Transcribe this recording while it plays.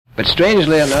But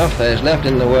strangely enough, there is left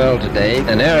in the world today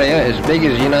an area as big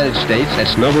as the United States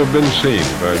that's never been seen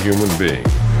by a human being.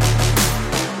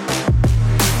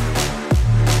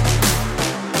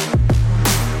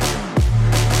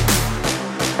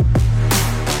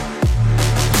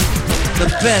 The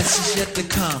best is yet to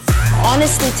come.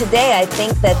 Honestly, today, I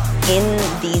think that in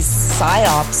these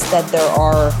psyops that there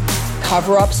are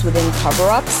cover-ups within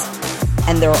cover-ups,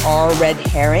 and there are red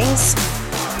herrings.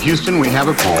 Houston, we have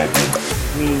a problem.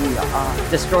 We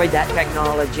destroyed that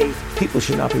technology. People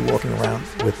should not be walking around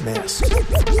with masks.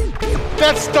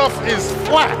 That stuff is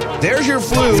flat. There's your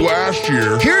flu last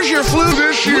year. Here's your flu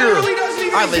this year. All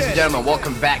right, ladies and gentlemen,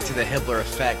 welcome back to the Hitler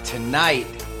Effect. Tonight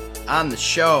on the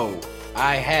show,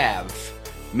 I have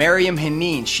Maryam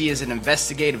Henein. She is an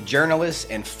investigative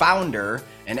journalist and founder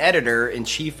and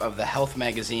editor-in-chief of the health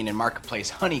magazine and marketplace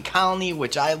Honey Colony,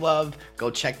 which I love.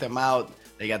 Go check them out.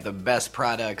 They got the best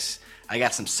products. I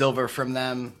got some silver from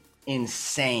them.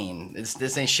 Insane.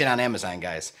 This ain't shit on Amazon,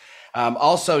 guys.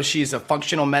 Also, she's a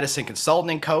functional medicine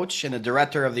consultant and coach and the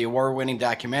director of the award-winning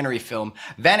documentary film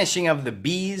Vanishing of the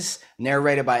Bees,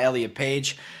 narrated by Elliot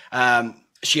Page.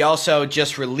 She also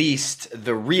just released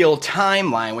The Real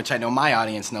Timeline, which I know my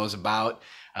audience knows about,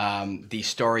 the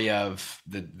story of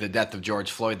the death of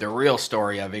George Floyd, the real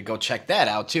story of it. Go check that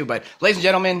out, too. But ladies and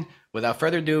gentlemen, without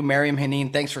further ado, Maryam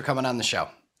Henein, thanks for coming on the show.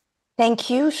 Thank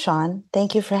you, Sean.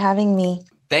 Thank you for having me.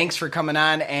 Thanks for coming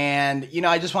on. And,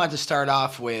 I just wanted to start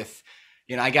off with,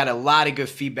 I got a lot of good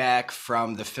feedback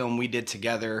from the film we did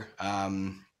together,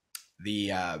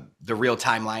 the Real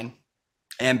Timeline.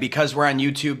 And because we're on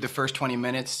YouTube, the first 20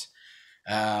 minutes,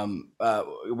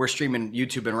 we're streaming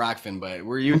YouTube and Rockfin, but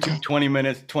we're YouTube 20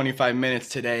 minutes, 25 minutes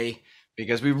today,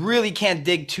 because we really can't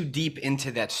dig too deep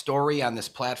into that story on this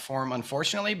platform,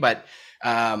 unfortunately. But,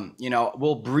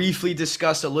 we'll briefly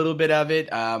discuss a little bit of it.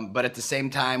 But at the same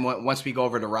time, once we go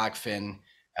over to Rockfin,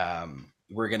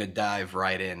 we're going to dive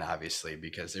right in, obviously,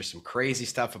 because there's some crazy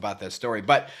stuff about that story.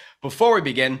 But before we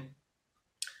begin,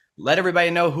 let everybody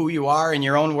know who you are in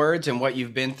your own words and what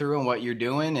you've been through and what you're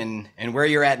doing and where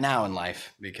you're at now in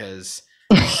life, because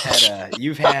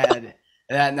you've had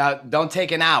that. Now, don't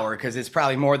take an hour because it's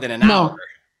probably more than an hour,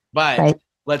 but right.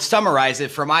 Let's summarize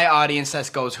it for my audience that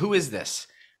goes, who is this?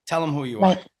 Tell them who you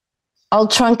are. I'll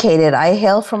truncate it. I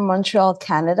hail from Montreal,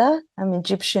 Canada. I'm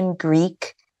Egyptian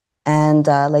Greek. And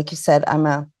like you said, I'm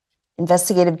a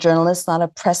investigative journalist, not a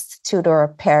prostitute or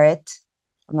a parrot.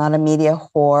 I'm not a media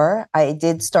whore. I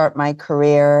did start my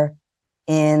career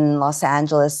in Los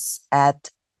Angeles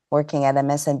working at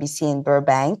MSNBC in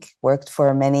Burbank, worked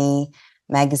for many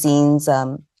magazines,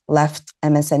 left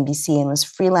MSNBC and was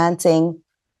freelancing,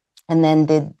 and then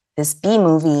did this B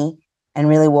movie and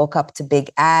really woke up to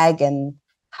big ag and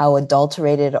how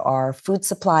adulterated our food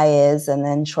supply is. And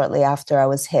then shortly after, I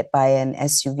was hit by an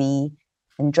SUV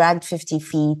and dragged 50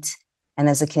 feet. And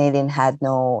as a Canadian, had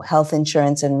no health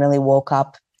insurance and really woke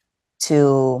up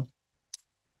to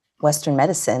Western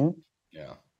medicine.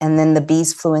 Yeah. And then the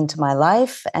bees flew into my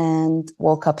life and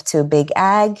woke up to big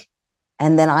ag.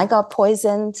 And then I got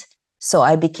poisoned. So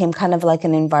I became kind of like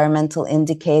an environmental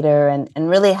indicator and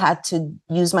really had to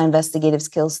use my investigative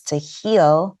skills to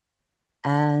heal,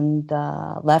 and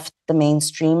left the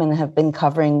mainstream and have been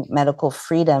covering medical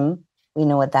freedom. We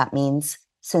know what that means,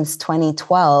 since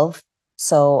 2012.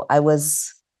 So I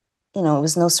was, it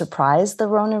was no surprise, the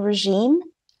Rona regime.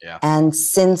 Yeah. And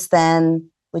since then,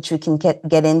 which we can get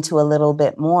into a little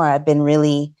bit more, I've been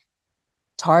really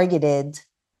targeted.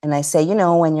 And I say,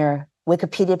 when your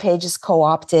Wikipedia page is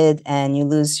co-opted and you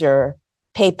lose your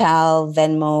PayPal,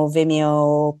 Venmo,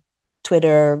 Vimeo,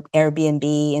 Twitter, Airbnb,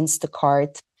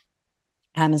 Instacart,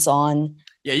 Amazon.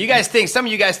 Yeah, some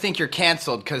of you guys think you're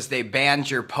canceled because they banned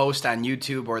your post on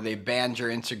YouTube or they banned your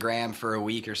Instagram for a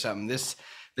week or something.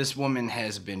 This woman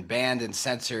has been banned and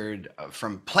censored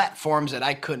from platforms that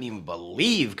I couldn't even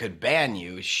believe could ban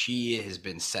you. She has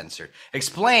been censored.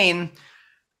 Explain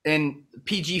in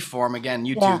PG form, again,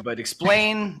 YouTube, yeah. But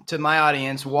explain to my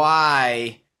audience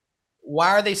why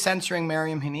are they censoring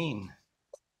Maryam Henein?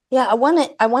 Yeah, I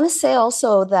want to say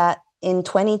also that in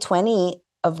 2020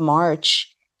 of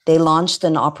March, they launched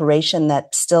an operation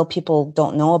that still people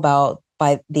don't know about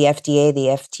by the FDA, the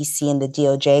FTC, and the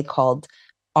DOJ called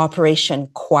Operation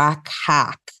Quack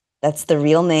Hack. That's the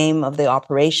real name of the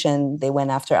operation. They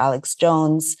went after Alex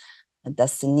Jones,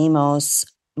 Dustin Nemos,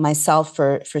 myself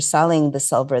for selling the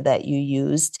silver that you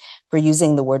used, for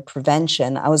using the word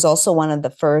prevention. I was also one of the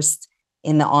first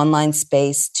in the online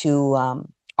space to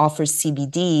offer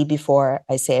CBD before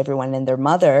I say everyone and their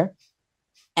mother.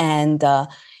 And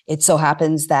it so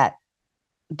happens that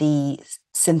the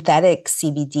synthetic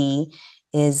CBD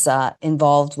is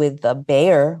involved with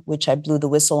Bayer, which I blew the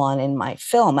whistle on in my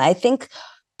film. I think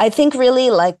really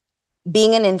like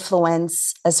being an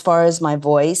influence as far as my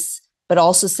voice, but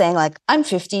also saying like, I'm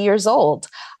 50 years old.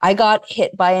 I got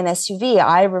hit by an SUV.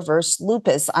 I reversed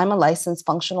lupus. I'm a licensed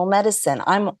functional medicine.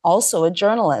 I'm also a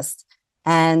journalist.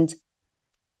 And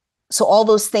so all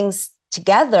those things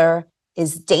together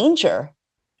is danger,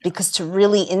 because to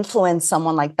really influence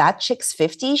someone like that chick's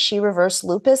 50, she reversed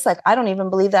lupus. Like, I don't even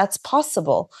believe that's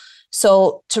possible.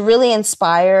 So to really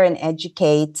inspire and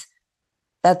educate,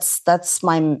 that's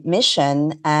my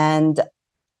mission. And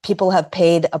people have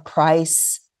paid a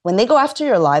price when they go after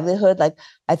your livelihood. Like,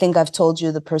 I think I've told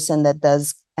you the person that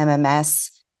does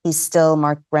MMS,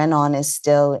 Mark Brennan is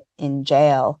still in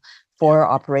jail for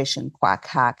Operation Quack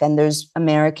Hack. And there's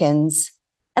Americans.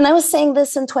 And I was saying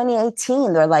this in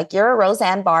 2018. They're like, you're a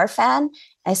Roseanne Barr fan?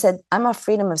 I said, I'm a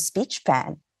freedom of speech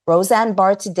fan. Roseanne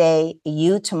Barr today,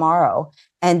 you tomorrow.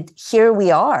 And here we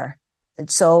are.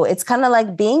 So it's kind of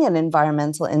like being an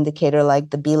environmental indicator, like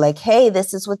to be like, hey,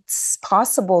 this is what's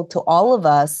possible to all of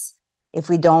us if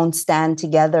we don't stand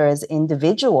together as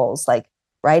individuals. Like,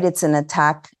 right, it's an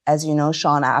attack, as you know,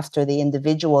 Sean, after the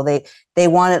individual. They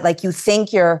want it like you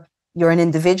think you're an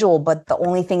individual, but the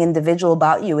only thing individual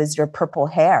about you is your purple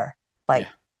hair. Like,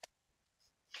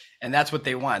 and that's what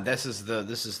they want. This is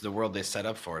the world they set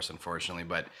up for us, unfortunately.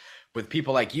 But with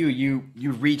people like you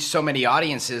reach so many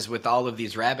audiences with all of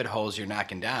these rabbit holes you're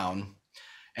knocking down.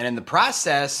 And in the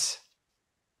process,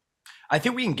 I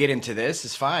think we can get into this.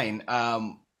 It's fine.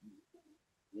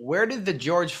 Where did the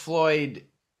George Floyd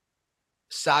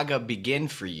saga begin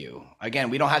for you? Again,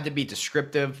 we don't have to be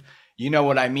descriptive. You know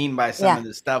what I mean by some of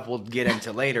the stuff we'll get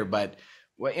into later. But,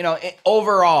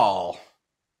 overall,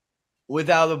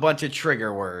 without a bunch of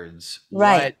trigger words,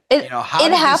 right? How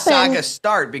did the saga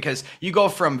start? Because you go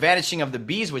from Vanishing of the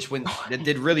Bees, that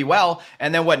did really well,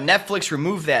 and then Netflix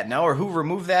removed that, no? Or who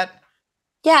removed that?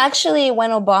 Yeah, actually,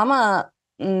 when Obama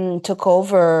took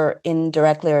over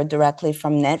directly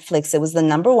from Netflix, it was the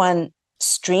 #1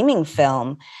 streaming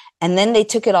film, and then they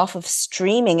took it off of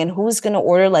streaming. And who's going to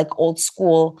order like old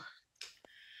school,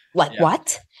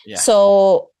 what? Yeah.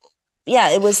 So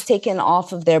it was taken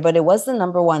off of there, but it was the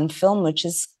 #1 film, which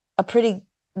is a pretty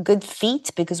good feat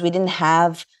because it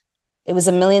was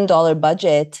 $1 million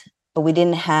budget, but we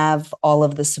didn't have all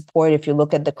of the support. If you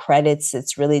look at the credits,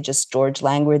 it's really just George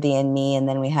Langworthy and me. And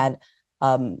then we had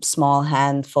small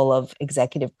handful of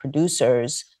executive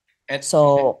producers. And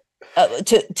so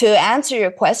to answer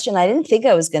your question, I didn't think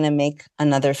I was going to make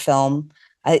another film.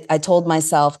 I told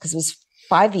myself, because it was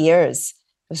 5 years.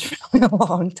 It was really a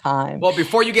long time. Well,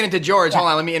 before you get into George, hold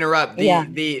on, let me interrupt.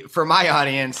 For my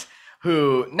audience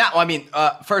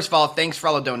first of all, thanks for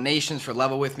all the donations for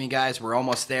Level With Me, guys. We're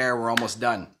almost there. We're almost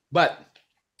done. But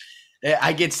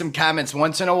I get some comments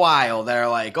once in a while that are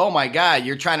like, oh my God,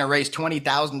 you're trying to raise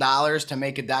 $20,000 to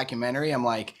make a documentary. I'm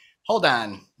like, hold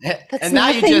on. And now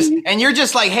you're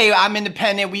just like, hey, I'm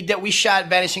independent. We shot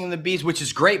Vanishing of the Bees, which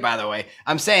is great, by the way.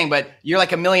 I'm saying, but you're like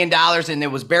 $1 million and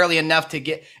it was barely enough to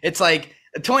get, it's like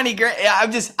 20 grand. I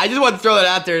just want to throw that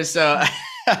out there. So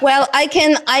well, I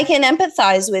can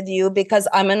empathize with you because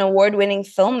I'm an award-winning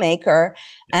filmmaker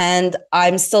and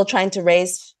I'm still trying to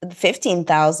raise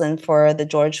 $15,000 for the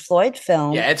George Floyd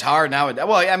film. Yeah, it's hard now.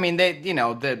 Well, I mean,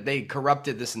 they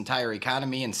corrupted this entire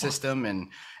economy and system, and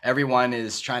everyone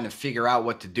is trying to figure out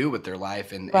what to do with their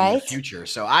life in the future.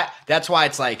 So that's why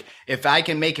it's like, if I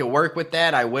can make it work with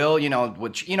that, I will,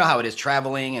 which, how it is,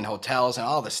 traveling and hotels and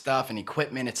all the stuff and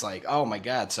equipment. It's like, oh my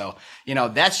God. So,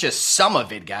 that's just some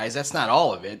of it, guys. That's not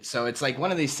all of it. So it's like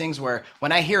one of these things where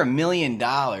when I hear $1 million,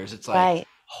 it's like,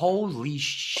 holy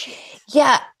shit.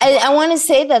 Yeah. I want to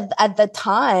say that at the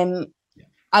time,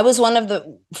 I was one of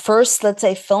the first, let's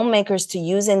say, filmmakers to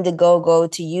use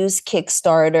Indiegogo, to use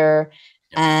Kickstarter.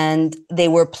 And they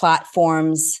were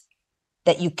platforms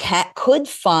that you could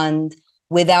fund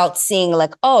without seeing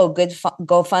like, oh, good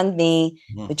GoFundMe,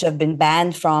 which I've been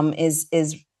banned from, is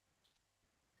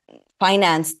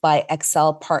financed by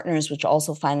Excel Partners, which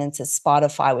also finances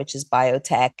Spotify, which is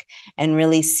biotech, and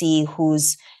really see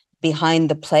who's behind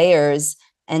the players.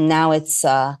 And now it's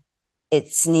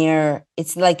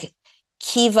like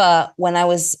Kiva. When I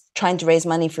was trying to raise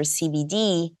money for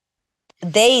CBD,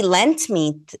 they lent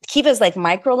me, Kiva's like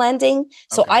micro lending.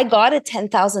 So I got a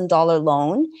 $10,000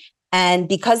 loan. And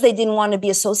because they didn't want to be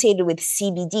associated with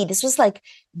CBD, this was like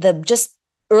the just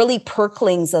early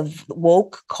perklings of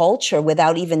woke culture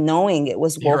without even knowing it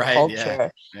was woke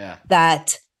culture. Yeah.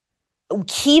 That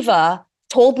Kiva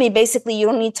told me basically, you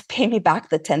don't need to pay me back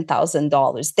the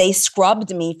 $10,000. They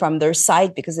scrubbed me from their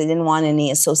site because they didn't want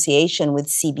any association with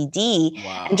CBD.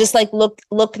 Wow. And just like,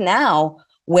 look now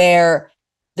where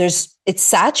it's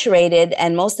saturated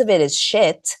and most of it is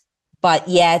shit, but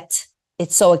yet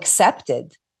it's so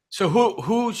accepted. So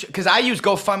who, because I use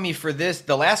GoFundMe for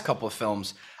the last couple of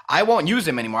films. I won't use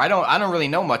them anymore. I don't really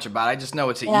know much about it. I just know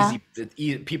it's easy.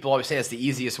 People always say it's the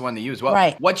easiest one to use. Well,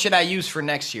 right. What should I use for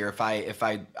next year?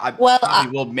 I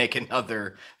probably will make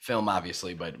another film,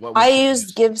 obviously. But what I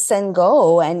used Give Send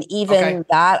Go, and even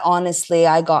that, honestly,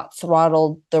 I got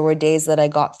throttled. There were days that I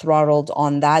got throttled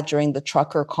on that during the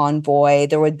trucker convoy.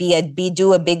 There would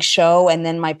do a big show, and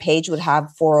then my page would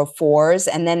have 404s,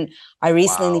 and then I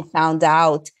recently found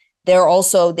out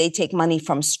they take money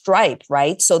from Stripe,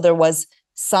 right? So there was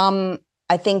some,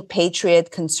 I think,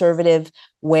 patriot conservative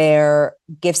where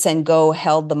Give Send Go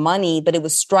held the money, but it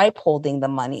was Stripe holding the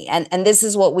money. And this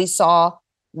is what we saw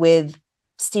with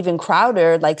Steven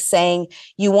Crowder, like saying,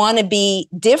 you want to be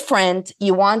different,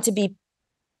 you want to be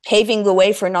paving the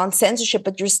way for non-censorship,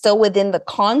 but you're still within the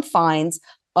confines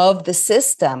of the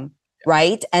system,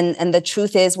 right? And the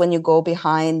truth is, when you go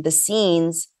behind the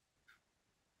scenes,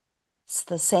 it's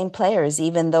the same players,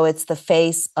 even though it's the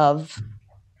face of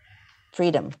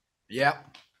freedom. Yeah.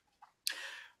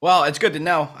 Well, it's good to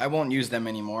know. I won't use them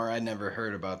anymore. I never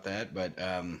heard about that, but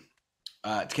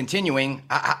continuing.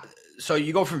 So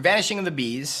you go from Vanishing of the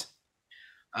Bees.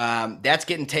 That's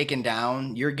getting taken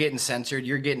down. You're getting censored.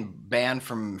 You're getting banned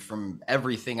from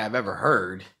everything I've ever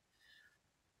heard.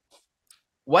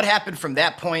 What happened from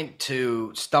that point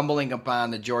to stumbling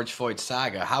upon the George Floyd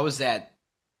saga? How was that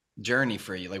journey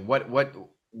for you? Like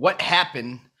what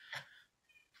happened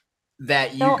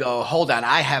that you go, hold on,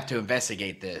 I have to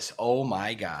investigate this? Oh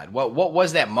my God. What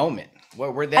was that moment?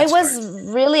 Where that started?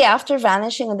 Was really after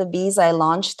Vanishing of the Bees, I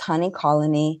launched Honey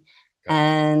Colony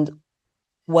and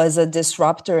was a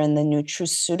disruptor in the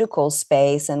nutraceutical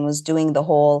space and was doing the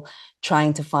whole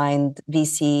trying to find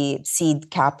VC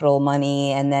seed capital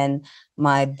money. And then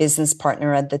my business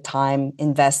partner at the time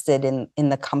invested in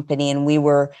the company, and we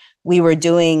were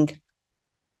doing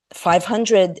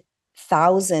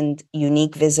 500,000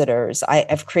 unique visitors.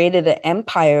 I've created an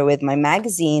empire with my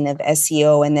magazine of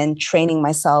SEO, and then training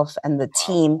myself and the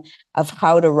team of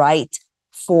how to write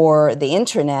for the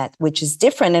internet, which is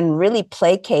different, and really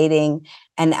placating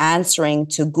and answering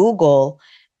to Google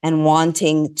and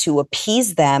wanting to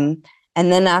appease them.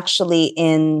 And then actually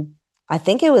I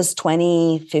think it was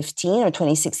 2015 or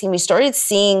 2016, we started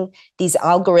seeing these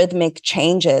algorithmic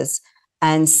changes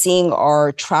and seeing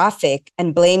our traffic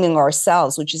and blaming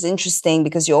ourselves, which is interesting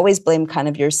because you always blame kind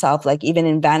of yourself. Like even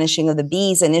in Vanishing of the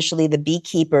Bees, initially the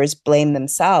beekeepers blame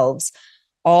themselves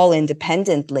all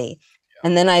independently. Yeah.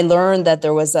 And then I learned that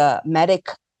there was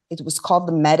it was called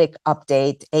the Medic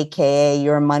Update, AKA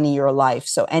Your Money, Your Life.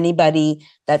 So anybody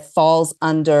that falls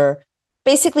under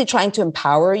basically trying to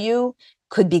empower you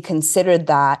could be considered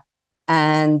that.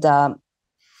 And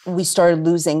we started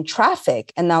losing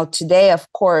traffic. And now today,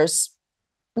 of course,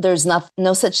 there's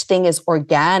no such thing as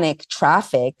organic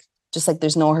traffic, just like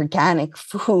there's no organic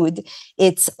food.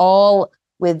 It's all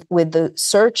with the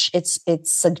search, it's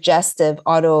suggestive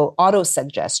auto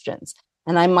suggestions.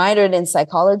 And I minored in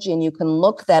psychology, and you can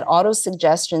look that auto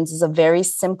suggestions is a very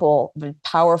simple, but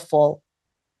powerful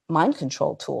mind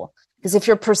control tool. Because if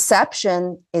your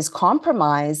perception is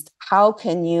compromised, how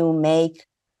can you make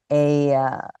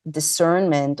a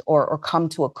discernment or come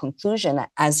to a conclusion,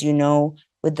 as you know,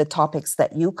 with the topics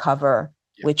that you cover,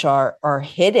 which are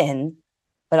hidden,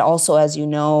 but also, as you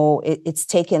know, it's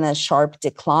taken a sharp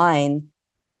decline.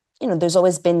 You know, there's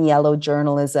always been yellow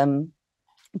journalism,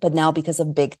 but now because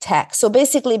of big tech. So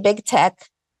basically big tech,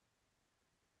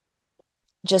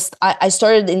 I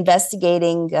started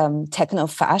investigating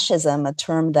techno-fascism, a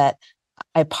term that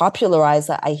I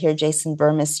popularized. I hear Jason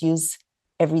Burmis use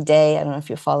every day. I don't know if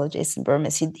you follow Jason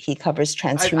Burmis. He covers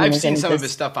transhumanism. I've seen some of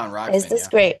his stuff on Rockman. It's this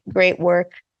great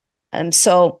work.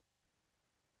 So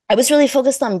I was really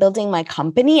focused on building my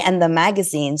company and the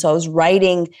magazine. So I was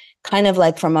writing kind of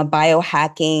like from a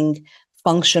biohacking,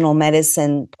 functional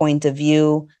medicine point of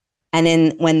view. And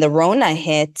then when the Rona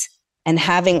hit, and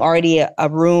having already a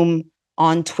room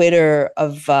on Twitter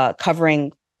of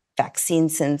covering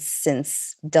vaccines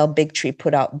since Del Bigtree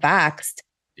put out Vaxxed,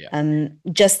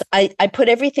 I put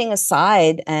everything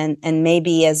aside and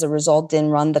maybe as a result didn't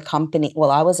run the company.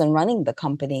 Well, I wasn't running the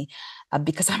company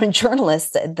because I'm a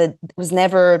journalist. That was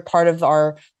never part of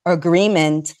our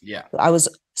agreement. Yeah, I was,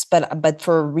 but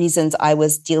for reasons I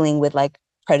was dealing with like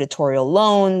predatory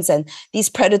loans and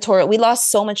we lost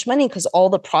so much money because all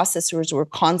the processors were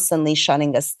constantly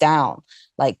shutting us down.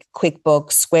 like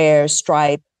QuickBooks, Square,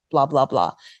 Stripe, blah, blah,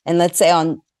 blah. And let's say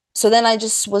so then I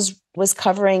just was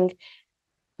covering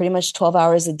pretty much 12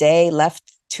 hours a day,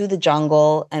 left to the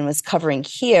jungle, and was covering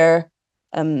here,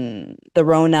 the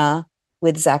Rona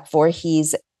with Zach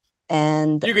Voorhees.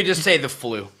 And you could just say the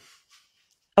flu.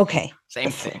 Okay. Same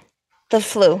thing. The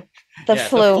flu. The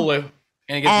flu.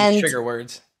 And get these trigger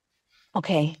words.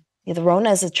 Okay. Yeah, the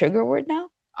Rona is a trigger word now?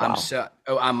 Wow.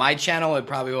 On my channel, I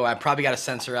probably got to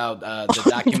censor out the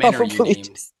documentary you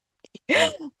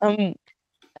named.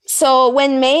 So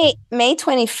when May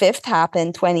 25th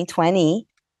happened, 2020,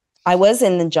 I was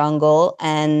in the jungle,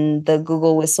 and the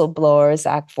Google whistleblower,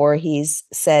 Zach Voorhees,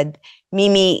 said,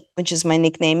 Mimi, which is my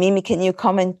nickname, Mimi, can you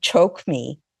come and choke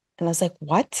me? And I was like,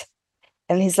 what?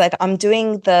 And he's like, I'm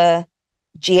doing the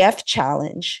GF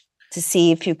challenge to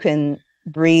see if you can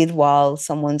breathe while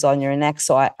someone's on your neck.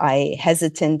 So I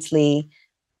hesitantly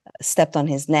stepped on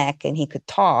his neck, and he could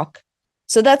talk.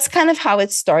 So that's kind of how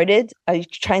it started. I'm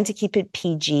trying to keep it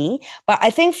PG. But I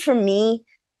think for me,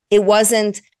 it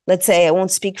wasn't, let's say, I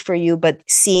won't speak for you, but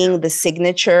seeing the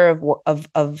signature of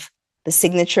the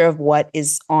signature of what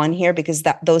is on here, because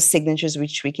those signatures,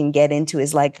 which we can get into,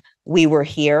 is like, we were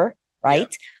here, right?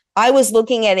 Yeah. I was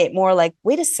looking at it more like,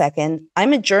 wait a second,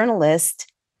 I'm a journalist.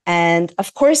 And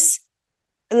of course,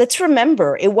 let's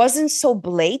remember, it wasn't so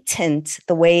blatant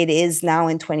the way it is now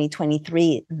in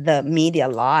 2023, the media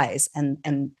lies,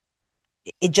 and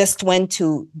it just went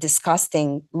to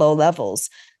disgusting low levels.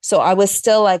 So I was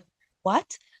still like,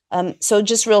 what? So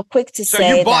just real quick to say,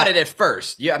 so you bought it at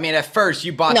first. Yeah, I mean, at first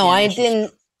you bought. No, I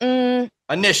didn't.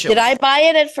 Initially, did I buy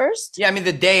it at first? Yeah, I mean,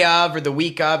 the day of or the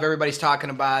week of, everybody's talking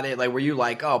about it. Like, were you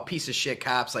like, oh, piece of shit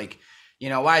cops? Like, you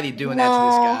know, why are they doing that to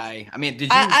this guy? I mean, did you?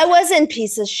 I wasn't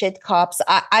piece of shit cops.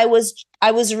 I was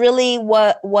really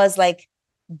was like,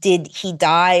 did he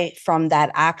die from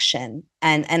that action?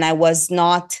 And I was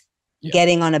not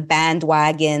getting on a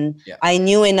bandwagon. Yeah. I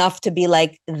knew enough to be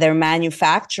like, they're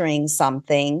manufacturing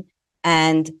something.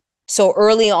 And so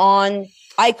early on,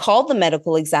 I called the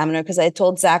medical examiner because I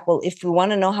told Zach, well, if we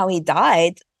want to know how he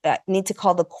died, I need to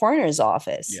call the coroner's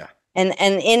office. Yeah. And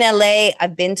in LA,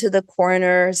 I've been to the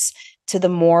coroner's, to the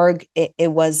morgue.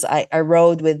 It was, I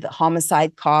rode with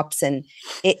homicide cops, and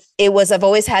it was, I've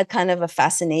always had kind of a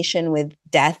fascination with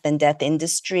death and death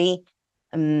industry.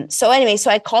 So anyway,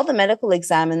 so I called the medical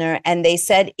examiner, and they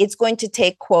said it's going to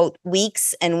take, quote,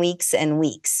 weeks and weeks and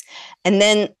weeks. And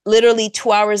then literally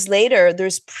 2 hours later,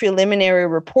 there's preliminary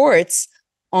reports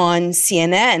on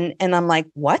CNN. And I'm like,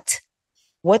 what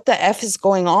the F is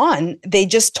going on? They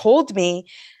just told me.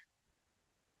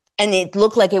 And it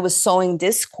looked like it was sowing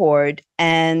discord.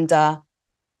 And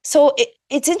so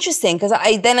it's interesting, because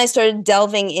I started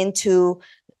delving into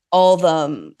all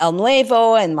the El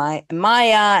Nuevo and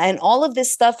Maya and all of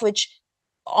this stuff, which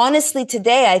honestly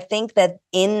today, I think that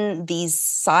in these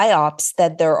psyops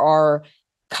that there are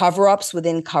cover-ups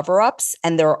within cover-ups,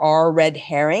 and there are red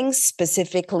herrings,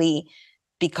 specifically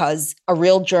because a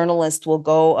real journalist will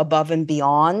go above and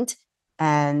beyond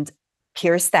and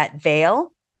pierce that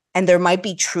veil. And there might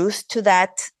be truth to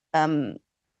that, to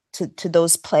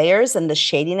those players and the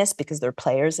shadiness, because they're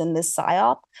players in this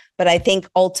psyop. But I think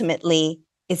ultimately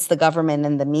it's the government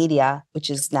and the media, which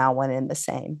is now one and the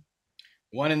same.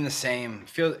 One and the same.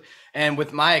 And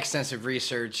with my extensive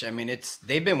research, I mean,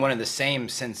 they've been one and the same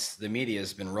since the media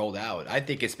has been rolled out. I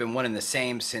think it's been one and the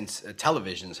same since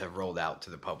televisions have rolled out to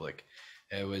the public.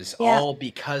 It was all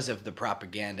because of the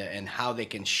propaganda and how they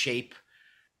can shape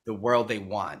the world they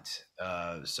want.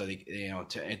 So they,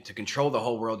 to control the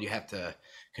whole world, you have to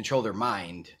control their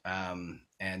mind,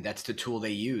 and that's the tool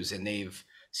they use. And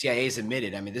CIA's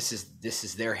admitted, I mean, this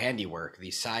is their handiwork.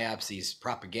 These psyops, these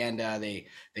propaganda,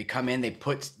 they come in, they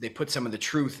put some of the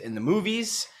truth in the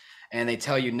movies, and they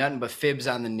tell you nothing but fibs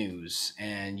on the news.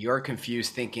 And you're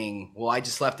confused thinking, well, I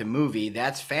just left a movie.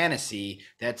 That's fantasy.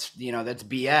 That's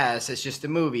BS. It's just a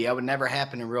movie. That would never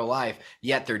happen in real life.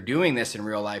 Yet they're doing this in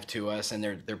real life to us, and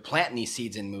they're planting these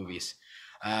seeds in movies.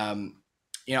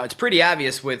 It's pretty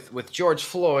obvious with George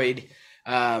Floyd,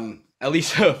 at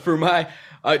least for my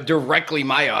directly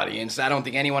my audience. I don't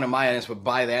think anyone in my audience would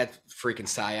buy that freaking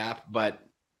psyop, but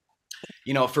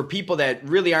for people that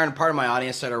really aren't a part of my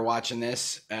audience that are watching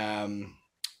this, and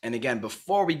again,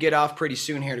 before we get off pretty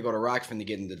soon here to go to Rockfin to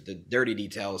get into the dirty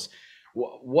details,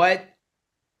 what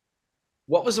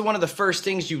was one of the first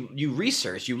things you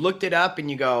researched? You looked it up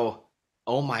and you go,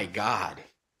 oh my God,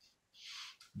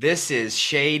 this is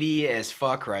shady as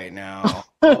fuck right now.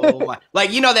 Oh my, like,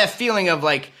 that feeling of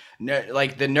like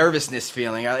the nervousness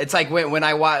feeling. It's like when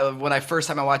I first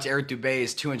time I watched Eric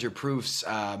Dubé's 200 Proofs,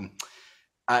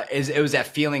 it was that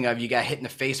feeling of you got hit in the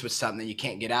face with something that you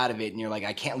can't get out of it, and you're like,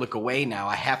 I can't look away now.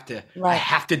 I have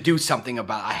to do something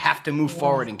about it. I have to move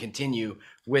forward and continue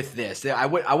with this. I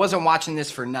wasn't watching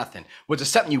this for nothing. Was it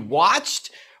something you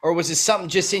watched, or was it something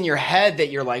just in your head that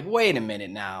you're like, wait a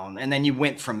minute now, and then you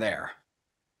went from there?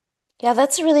 Yeah,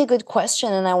 that's a really good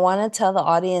question. And I want to tell the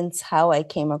audience how I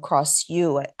came across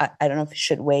you. I don't know if you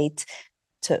should wait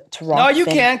to rock. No, you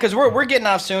can, because we're getting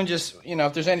off soon. Just,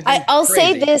 if there's anything I'll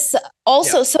crazy. say this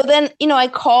also. Yeah. So then, I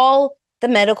call the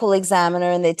medical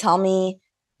examiner and they tell me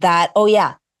that, oh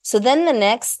yeah. So then the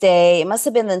next day, it must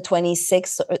have been the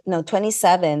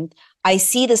 27th, I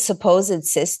see the supposed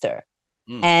sister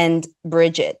and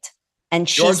Bridget. And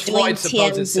she's doing TMZ.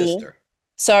 Supposed sister.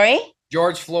 Sorry?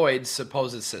 George Floyd's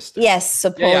supposed sister. Yes,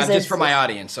 supposed. Yeah, just for my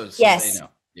audience, so yes, they know.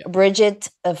 Yeah. Bridget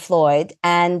Floyd,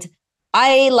 and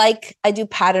I do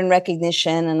pattern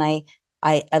recognition, and I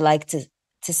like to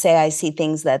say I see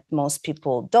things that most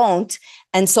people don't,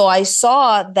 and so I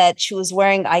saw that she was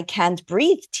wearing "I Can't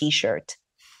Breathe" T-shirt.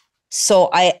 So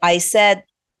I said,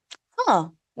 "Huh,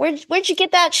 where'd you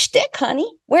get that shtick,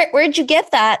 honey? Where'd you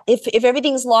get that? If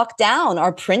everything's locked down,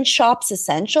 are print shops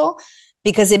essential?"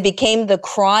 Because it became the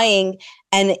crying,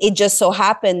 and it just so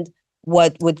happened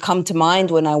what would come to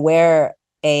mind when I wear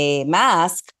a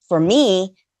mask, for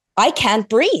me, I can't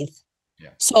breathe. Yeah.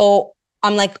 So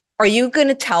I'm like, are you going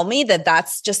to tell me that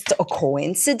that's just a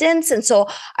coincidence? And so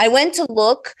I went to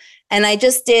look, and I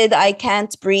just did "I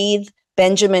Can't Breathe,"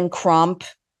 Benjamin Crump,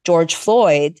 George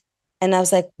Floyd. And I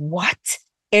was like, what?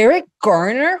 Eric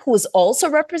Garner, who was also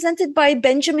represented by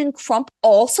Benjamin Crump,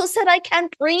 also said "I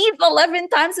can't breathe" 11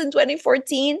 times in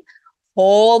 2014.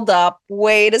 Hold up.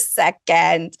 Wait a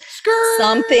second. Skirt.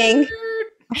 Something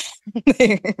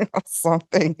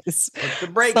is put the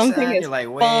brakes on. You're like,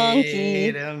 wait funky.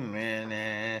 A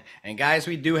minute. And guys,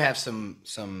 we do have some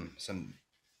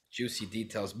juicy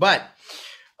details, but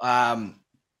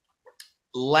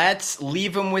let's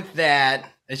leave them with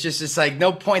that. It's like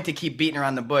no point to keep beating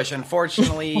around the bush.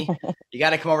 Unfortunately, you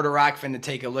got to come over to Rockfin to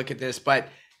take a look at this. But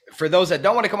for those that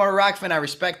don't want to come over to Rockfin, I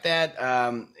respect that.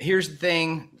 Here's the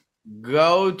thing.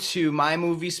 Go to My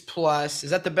Movies Plus. Is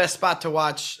that the best spot to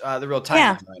watch the real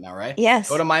time right now, right? Yes.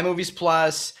 Go to My Movies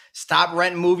Plus. Stop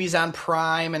renting movies on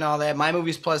Prime and all that. My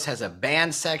Movies Plus has a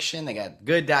band section. They got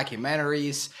good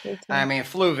documentaries. I mean,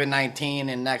 Fluvid-19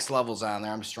 and Next Level's on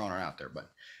there. I'm just throwing her out there, but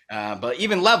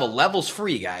even Level's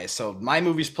free, guys. So My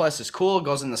Movies Plus is cool. It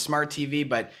goes in the smart TV,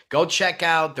 but go check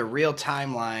out the real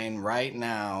timeline right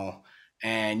now,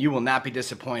 and you will not be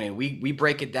disappointed. We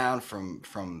break it down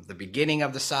from the beginning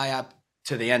of the PSYOP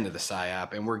to the end of the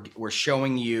PSYOP, and we're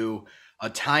showing you a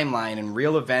timeline and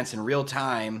real events in real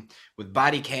time with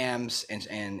body cams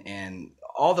and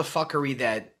all the fuckery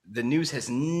that the news has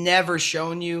never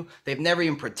shown you. They've never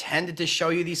even pretended to show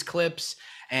you these clips.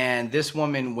 And this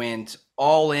woman went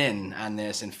all in on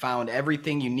this and found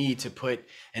everything you need to put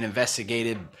an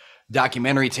investigative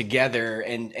documentary together.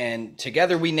 And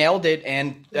together we nailed it.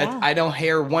 And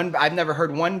I've never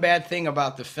heard one bad thing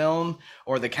about the film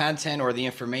or the content or the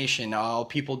information. All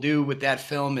people do with that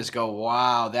film is go,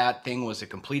 wow, that thing was a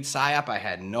complete PSYOP. I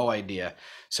had no idea.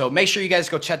 So make sure you guys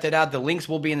go check that out. The links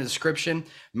will be in the description.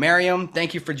 Maryam,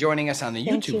 thank you for joining us on the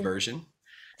YouTube version.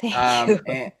 Thank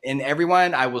you. And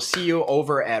everyone, I will see you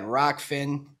over at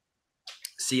Rockfin.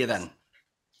 See you then.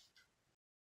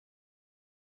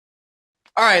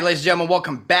 All right, ladies and gentlemen,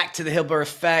 welcome back to the Hillbilly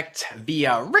Effect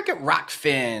via Rick at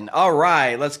Rockfin. All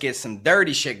right, let's get some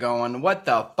dirty shit going. What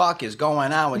the fuck is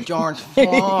going on with George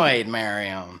Floyd,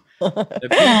 Maryam? The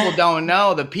people don't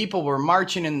know. The people were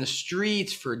marching in the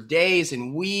streets for days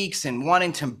and weeks and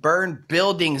wanting to burn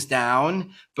buildings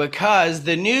down because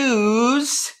the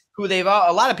news, a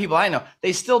lot of people I know,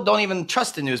 they still don't even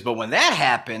trust the news. But when that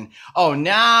happened,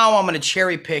 now I'm going to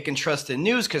cherry pick and trust the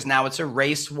news because now it's a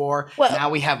race war. Well, now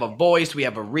we have a voice, we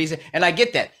have a reason. And I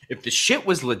get that. If the shit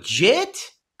was legit,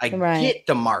 I get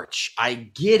the march. I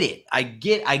get it. I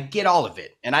get all of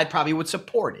it. And I probably would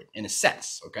support it in a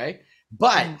sense. Okay.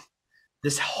 But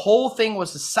this whole thing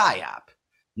was a PSYOP.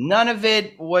 None of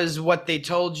it was what they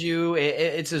told you.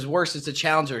 It's as worse as the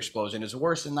Challenger explosion. It's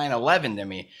worse than 9/11 to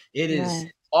me. It is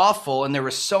awful. And there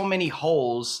were so many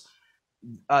holes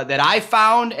that I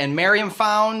found and Maryam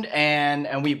found,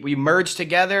 and we merged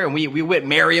together and we went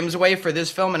Maryam's way for this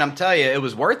film. And I'm telling you, it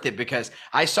was worth it because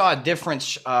I saw a different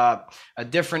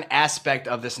aspect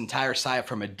of this entire PSYOP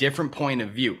from a different point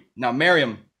of view. Now,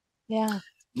 Maryam, now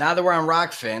that we're on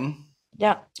Rockfin,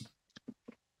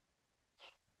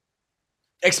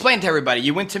 explain to everybody.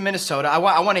 You went to Minnesota. I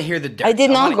want to hear the dirt. I did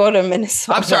not go to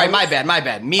Minnesota. I'm sorry. My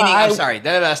bad. Meaning, I'm sorry.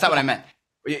 That's not what I meant.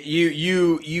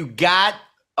 You got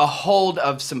a hold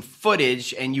of some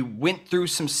footage and you went through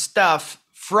some stuff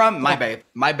from my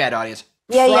bad audience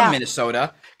from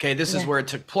Minnesota. Okay, this is where it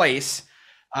took place,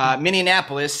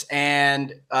 Minneapolis,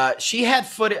 and she had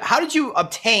footage. How did you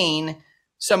obtain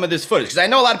some of this footage? Because I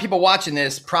know a lot of people watching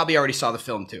this probably already saw the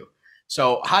film too.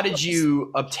 So how did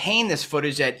you obtain this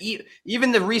footage? That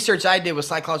even the research I did with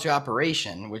Psychological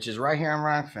Operation, which is right here on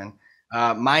Rockfin,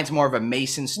 mine's more of a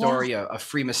Mason story, a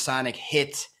Freemasonic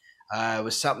hit. It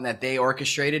was something that they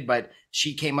orchestrated, but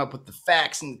she came up with the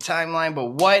facts and the timeline.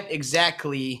 But what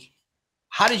exactly?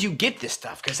 How did you get this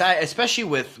stuff? Because especially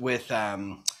with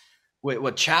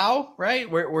Chow, right,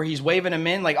 where he's waving him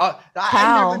in, like I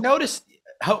never noticed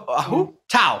who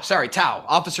Tao. Sorry, Tao,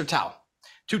 Officer Tao,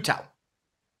 Tao.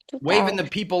 Waving the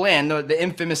people in, the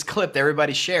infamous clip that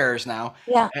everybody shares now.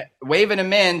 Yeah, waving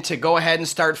them in to go ahead and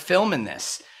start filming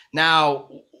this. Now,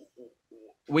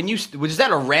 was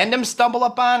that a random stumble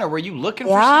upon, or were you looking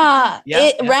for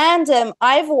something? Random.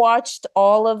 I've watched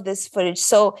all of this footage.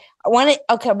 So I'm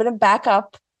gonna back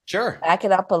up. Sure. Back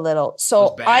it up a little.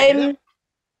 So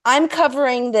I'm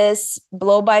covering this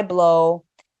blow by blow,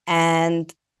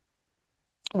 and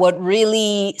what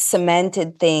really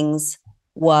cemented things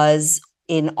was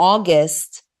in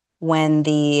August when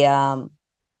the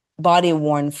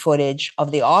body-worn footage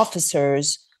of the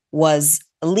officers was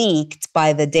leaked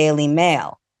by the Daily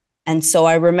Mail. And so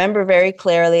I remember very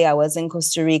clearly, I was in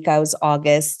Costa Rica, it was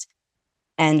August.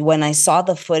 And when I saw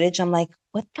the footage, I'm like,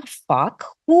 what the fuck?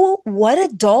 What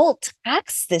adult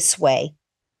acts this way?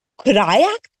 Could I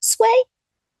act this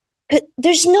way?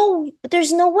 There's no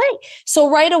way. So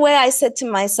right away I said to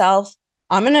myself,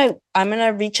 I'm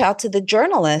gonna reach out to the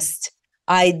journalist.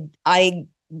 I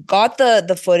got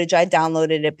the footage, I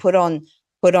downloaded it, put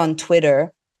on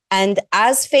Twitter. And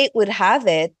as fate would have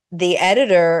it, the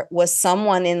editor was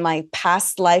someone in my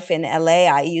past life in LA.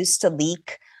 I used to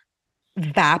leak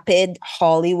vapid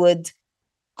Hollywood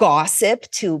gossip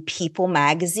to People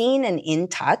magazine and In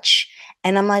Touch.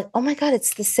 And I'm like, oh my God,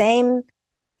 it's the same.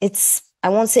 I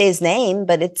won't say his name,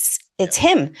 but it's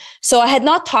him. So I had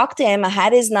not talked to him. I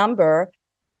had his number,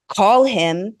 call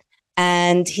him,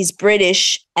 and he's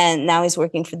British. And now he's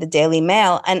working for the Daily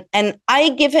Mail. And I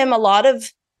give him a lot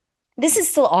of, this is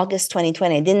still August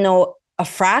 2020. I didn't know a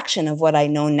fraction of what I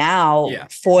know now,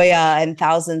 FOIA and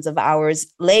thousands of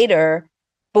hours later.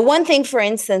 But one thing, for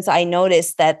instance, I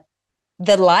noticed that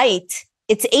the light,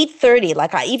 it's 8:30.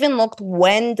 Like I even looked,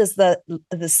 when does the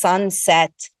sun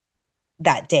set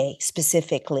that day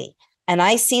specifically? And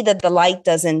I see that the light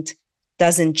doesn't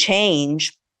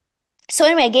change. So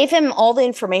anyway, I gave him all the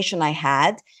information I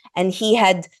had, and he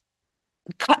had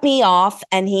cut me off,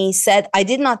 and he said, I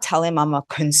did not tell him I'm a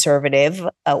conservative,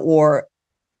 or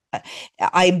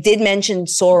I did mention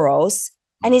Soros.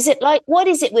 And he said, like, what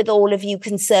is it with all of you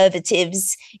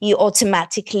conservatives? You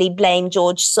automatically blame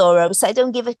George Soros. I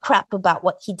don't give a crap about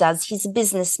what he does. He's a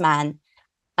businessman.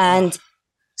 And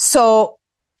so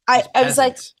I was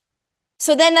like,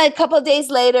 so then a couple of days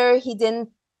later, he didn't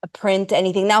print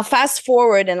anything. Now, fast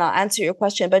forward, and I'll answer your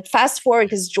question, but fast forward,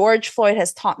 because George Floyd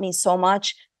has taught me so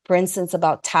much, for instance,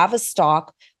 about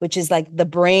Tavistock, which is like the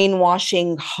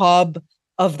brainwashing hub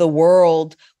of the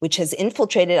world, which has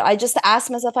infiltrated. I just asked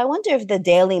myself, I wonder if the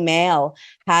Daily Mail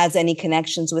has any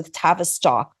connections with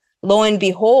Tavistock. Lo and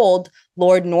behold,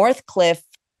 Lord Northcliffe,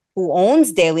 who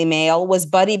owns Daily Mail, was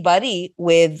buddy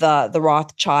with the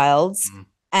Rothschilds.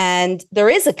 And there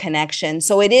is a connection.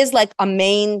 So it is like a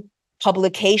main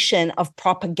publication of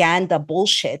propaganda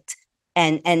bullshit.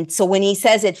 And so when he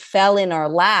says it fell in our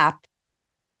lap,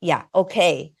 yeah,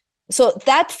 okay. So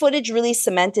that footage really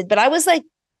cemented, but I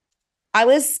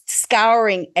was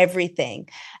scouring everything.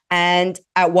 And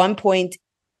at one point,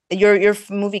 your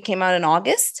movie came out in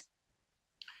August?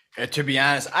 To be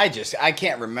honest, I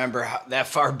can't remember that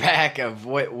far back of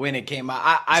when it came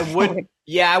out. I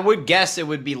would guess it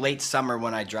would be late summer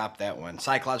when I dropped that one.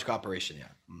 Psychological Operation, yeah.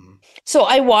 Mm-hmm. So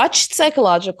I watched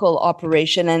Psychological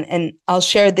Operation, and I'll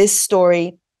share this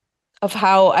story of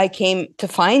how I came to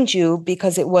find you,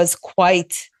 because it was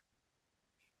quite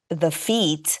the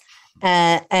feat.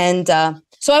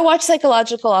 So I watched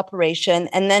Psychological Operation,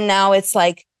 and then now it's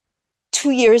like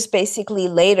 2 years basically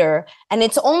later. And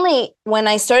it's only when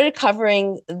I started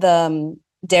covering the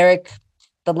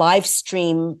live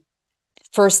stream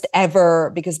first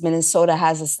ever, because Minnesota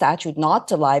has a statute not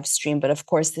to live stream, but of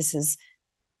course this is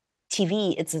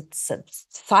TV, it's a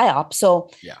psyop. So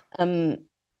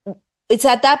it's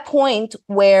at that point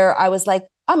where I was like,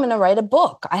 I'm going to write a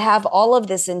book. I have all of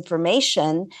this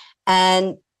information,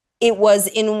 and it was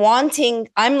in wanting,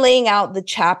 I'm laying out the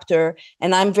chapter,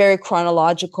 and I'm very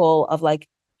chronological of like,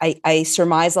 I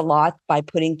surmise a lot by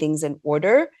putting things in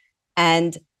order.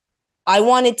 And I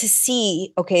wanted to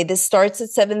see, okay, this starts at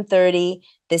 7:30,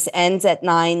 this ends at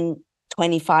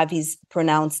 9:25, he's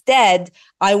pronounced dead.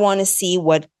 I want to see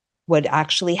what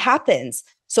actually happens.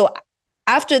 So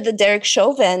after the Derek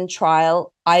Chauvin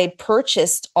trial, I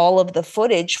purchased all of the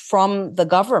footage from the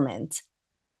government.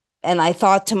 And I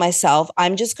thought to myself,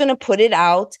 I'm just going to put it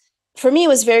out. For me, it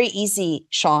was very easy,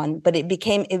 Sean, but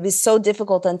it was so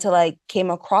difficult until I came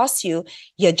across you.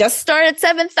 You just start at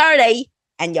 7:30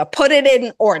 and you put it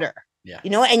in order. Yeah.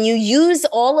 And you use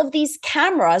all of these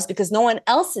cameras because no one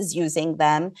else is using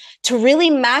them to really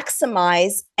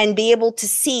maximize and be able to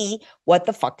see what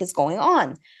the fuck is going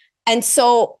on. And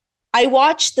so I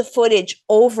watched the footage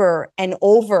over and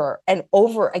over and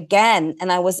over again.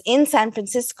 And I was in San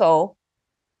Francisco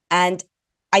and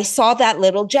I saw that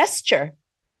little gesture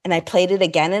and I played it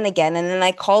again and again. And then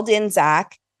I called in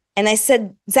Zach and I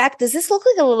said, Zach, does this look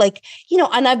like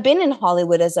and I've been in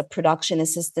Hollywood as a production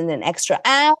assistant and extra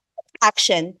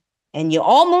action, and you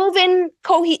all move in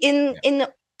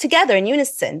together in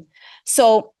unison.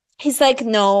 So he's like,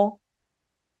 no,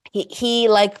 he's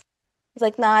like,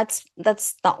 nah,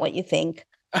 that's not what you think.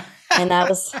 And I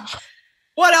was,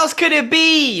 what else could it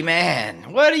be,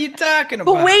 man? What are you talking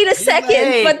about? But wait a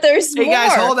second, but there's more. Hey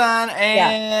guys, hold on. And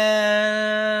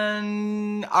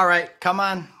all right, come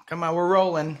on, we're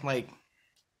rolling. Like,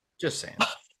 just saying.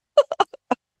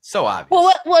 So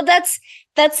obvious. Well, that's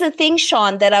the thing,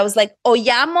 Sean, that I was like, oh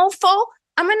yeah, mofo,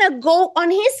 I'm gonna go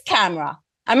on his camera.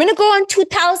 I'm gonna go on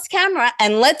Tao's camera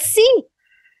and let's see.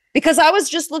 Because I was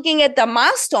just looking at the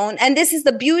milestone, and this is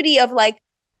the beauty of like,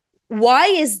 why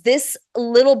is this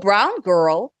little brown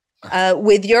girl,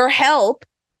 with your help,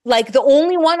 like the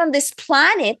only one on this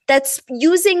planet that's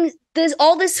using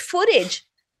all this footage,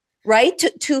 right?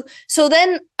 So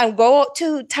then I go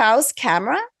to Tao's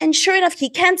camera, and sure enough, he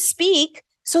can't speak.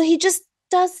 So he just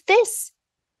does this.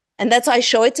 And that's why I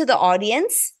show it to the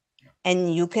audience.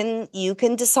 And you can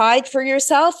decide for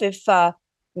yourself if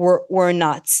we're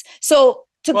nuts. So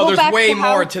there's way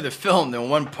more to the film than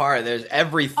one part. There's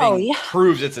everything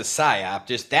proves it's a psyop.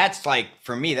 Just that's like,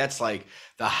 for me, that's like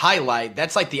the highlight.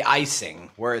 That's like the icing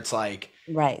where it's like,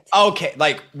 right. Okay.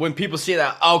 Like when people see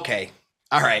that, okay,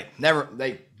 all right, never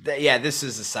yeah, this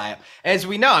is a psyop. As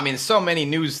we know, I mean, so many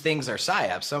news things are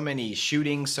psyops, so many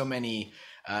shootings, so many,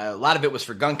 a lot of it was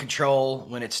for gun control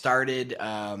when it started,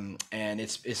 and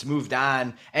it's moved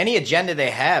on. Any agenda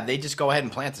they have, they just go ahead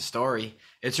and plant the story.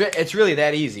 It's really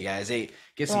that easy, guys. They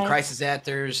get some crisis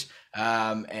actors,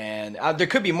 and there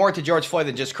could be more to George Floyd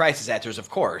than just crisis actors, of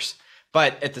course.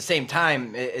 But at the same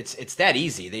time, it's that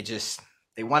easy.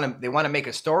 They want to make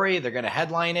a story. They're going to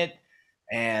headline it,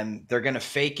 and they're going to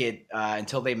fake it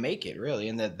until they make it, really.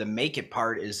 And the make it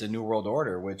part is the New World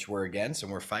Order, which we're against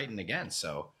and we're fighting against.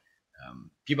 So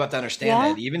people have to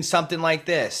understand that even something like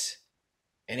this,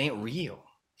 it ain't real.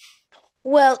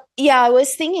 Well, yeah, I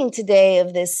was thinking today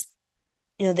of this,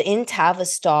 in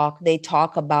Tavistock, they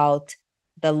talk about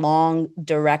the long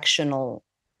directional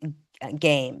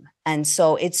game. And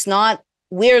so it's not,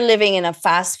 we're living in a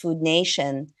fast food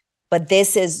nation, but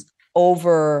this is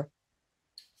over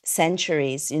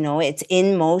centuries, it's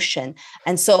in motion.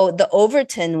 And so the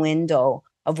Overton window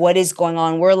of what is going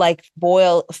on, we're like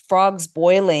frogs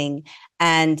boiling,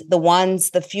 and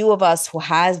the few of us who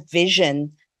have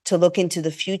vision to look into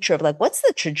the future of like, what's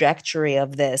the trajectory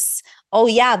of this? Oh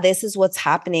yeah, this is what's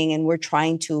happening, and we're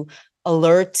trying to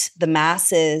alert the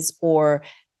masses or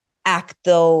act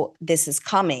though this is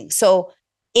coming. So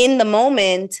in the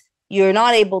moment, you're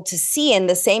not able to see, and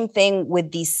the same thing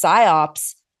with these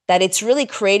psyops, that it's really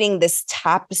creating this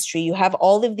tapestry. You have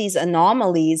all of these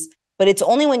anomalies, but it's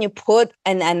only when you put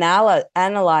and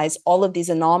analyze all of these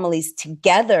anomalies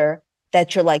together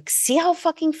that you're like, see how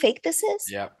fucking fake this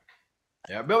is? Yeah.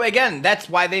 Yeah. But again, that's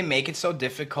why they make it so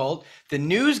difficult. The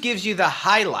news gives you the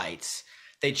highlights.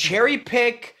 They cherry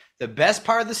pick the best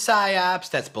part of the psyops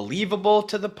that's believable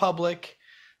to the public.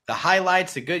 The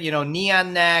highlights, the good,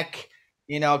 neon neck,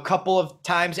 a couple of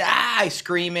times,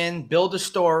 screaming, build a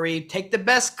story, take the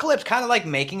best clips, kind of like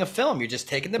making a film. You're just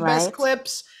taking the best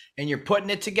clips and you're putting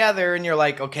it together, and you're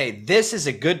like, okay, this is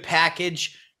a good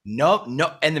package. No.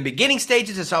 In the beginning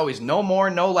stages, it's always no more,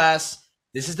 no less.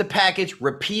 This is the package.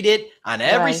 Repeat it on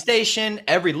every station,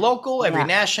 every local, every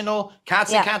national,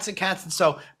 constant.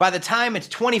 So by the time it's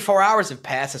 24 hours have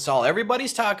passed, it's all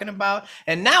everybody's talking about.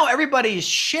 And now everybody is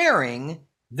sharing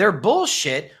their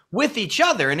bullshit with each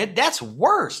other. And that's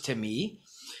worse to me,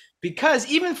 because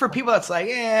even for people that's like,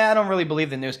 I don't really believe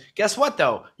the news. Guess what,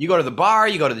 though? You go to the bar,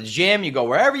 you go to the gym, you go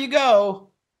wherever you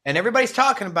go, and everybody's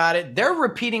talking about it. They're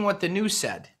repeating what the news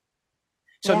said.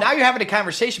 So now you're having a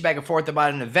conversation back and forth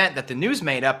about an event that the news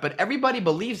made up, but everybody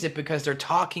believes it because they're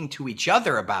talking to each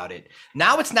other about it.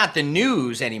 Now it's not the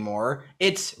news anymore.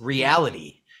 It's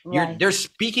reality. Right. They're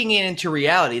speaking it into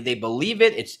reality. They believe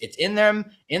it. It's in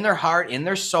them, in their heart, in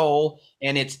their soul.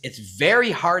 And it's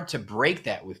very hard to break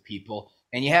that with people.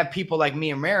 And you have people like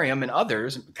me and Maryam and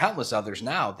others, countless others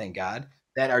now, thank God,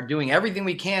 that are doing everything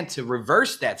we can to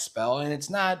reverse that spell. And it's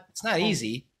not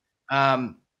easy.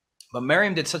 But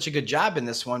Maryam did such a good job in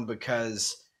this one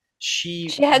because she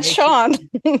had Sean.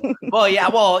 Well, yeah.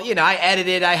 Well, you know, I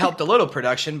edited, I helped a little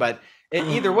production, but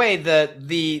either way,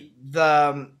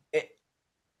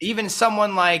 even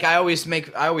someone like, I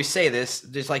always say this,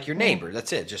 just like your neighbor,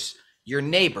 that's it. Just your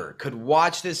neighbor could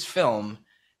watch this film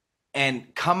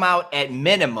and come out at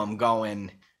minimum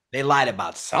going, they lied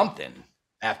about something.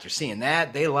 After seeing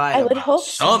that, they lied about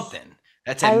something. So.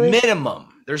 That's at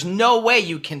minimum. There's no way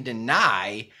you can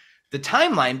deny the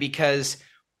timeline because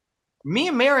me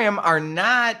and Maryam are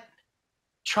not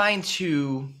trying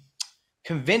to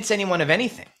convince anyone of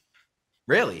anything.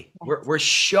 Really. We're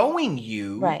showing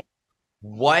you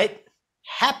what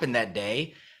happened that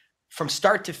day from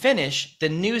start to finish. The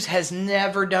news has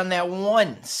never done that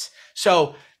once.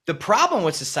 So the problem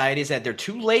with society is that they're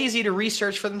too lazy to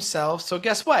research for themselves. So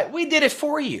guess what? We did it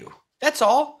for you. That's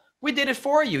all. We did it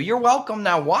for you. You're welcome.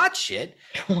 Now watch it.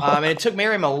 And it took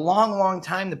Maryam a long, long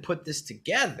time to put this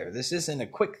together. This isn't a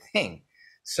quick thing.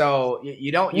 So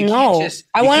you can't just.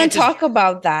 I want to talk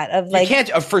about that. You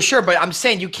can't for sure, but I'm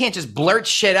saying you can't just blurt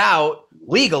shit out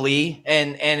legally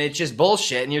and it's just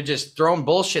bullshit and you're just throwing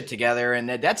bullshit together and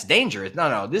that's dangerous.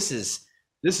 No, this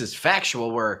is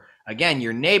factual where again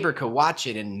your neighbor could watch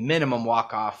it and minimum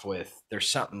walk off with there's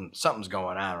something's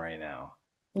going on right now.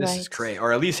 This is crazy,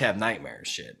 or at least have nightmares.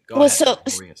 Shit. Go ahead. So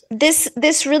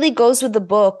this really goes with the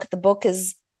book. The book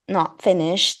is not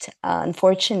finished,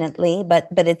 unfortunately, but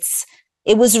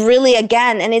it was really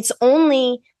again, and it's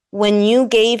only when you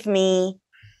gave me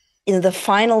in the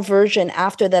final version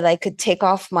after that I could take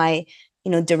off my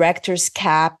director's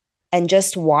cap and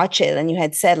just watch it. And you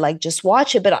had said like just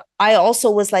watch it, but I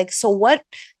also was like, so what?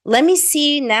 Let me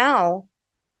see now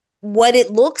what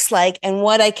it looks like and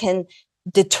what I can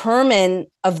determine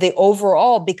of the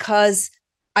overall, because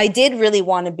I did really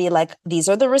want to be like, these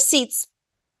are the receipts,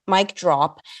 mic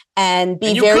drop, and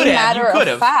be very matter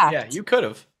of fact. Yeah, you could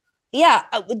have. Yeah,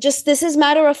 just this is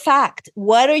matter of fact.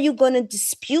 What are you going to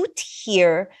dispute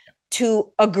here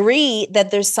to agree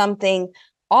that there's something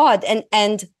odd?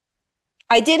 And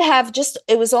I did have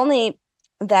it was only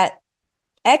that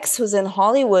ex who's in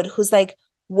Hollywood who's like,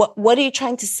 what are you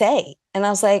trying to say? And I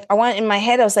was like, in my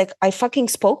head, I was like, I fucking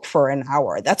spoke for an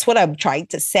hour. That's what I'm trying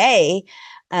to say.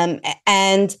 And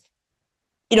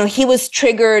he was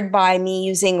triggered by me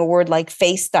using a word like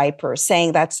face diaper,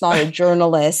 saying that's not a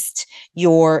journalist.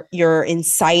 You're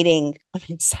inciting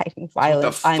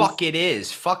violence. What the fuck it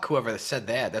is. Fuck whoever said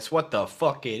that. That's what the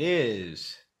fuck it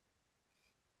is.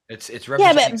 It's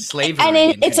representing slavery.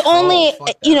 And it's only,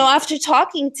 after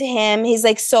talking to him, he's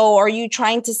like, so are you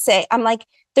trying to say, I'm like,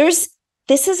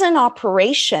 this is an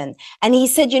operation. And he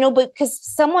said, but because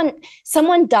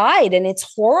someone died and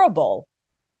it's horrible.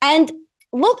 And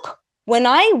look, when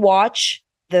I watch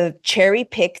the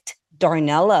cherry-picked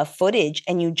Darnella footage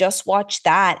and you just watch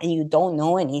that and you don't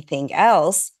know anything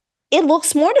else, it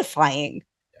looks mortifying.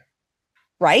 Yeah.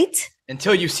 Right?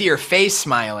 Until you see her face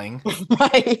smiling.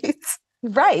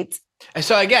 Right.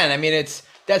 So again, I mean,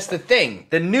 that's the thing.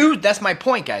 The news, that's my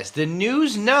point, guys. The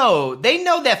news they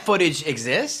know that footage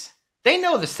exists. They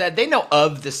know they know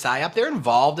of the psyop. They're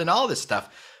involved in all this stuff.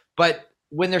 But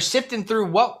when they're sifting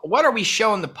through what are we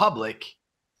showing the public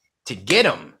to get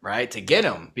them, right? To get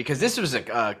them. Because this was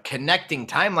a connecting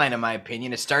timeline, in my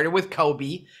opinion. It started with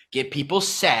Kobe, get people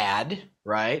sad,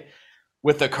 right?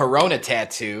 With the Corona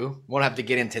tattoo. Won't have to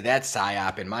get into that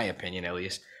psyop, in my opinion, at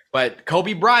least. But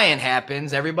Kobe Bryant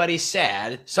happens. Everybody's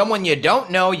sad. Someone you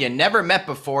don't know, you never met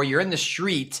before. You're in the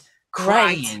street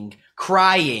crying,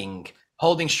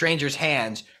 holding strangers'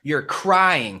 hands. You're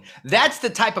crying. That's the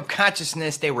type of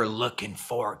consciousness they were looking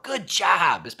for. Good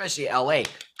job, especially LA.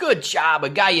 Good job. A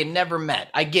guy you never met.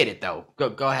 I get it, though.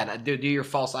 Go ahead. Do your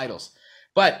false idols.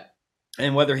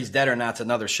 And whether he's dead or not, it's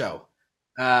another show.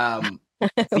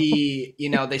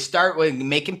 They start with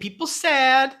making people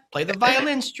sad, play the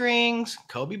violin strings,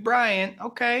 Kobe Bryant,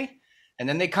 okay. And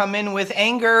then they come in with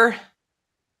anger.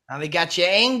 Now they got you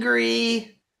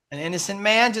angry. An innocent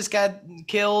man just got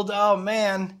killed. Oh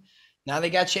man. Now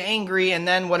they got you angry. And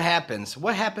then what happens?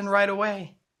 What happened right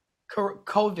away?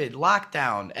 COVID,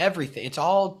 lockdown, everything. It's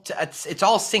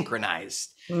all synchronized.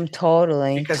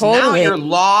 Totally. Because now you're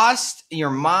lost, your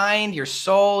mind, your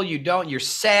soul. You're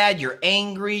sad. You're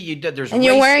angry. There's and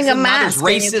you're wearing a mask.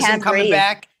 There's racism coming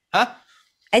back, huh?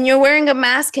 And you're wearing a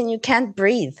mask and you can't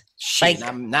breathe. Shit,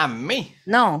 not me.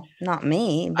 No, not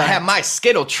me. But I have my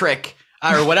Skittle trick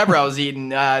or whatever I was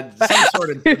eating, some sort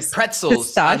of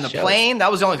pretzels on the plane. That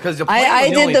was only because the plane I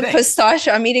was did the thing.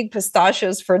 pistachio. I'm eating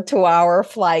pistachios for a 2-hour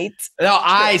flight. No,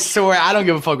 I swear, I don't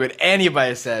give a fuck what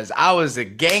anybody says. I was a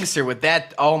gangster with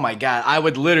that. Oh my God. I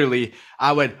would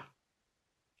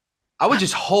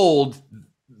just hold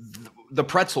the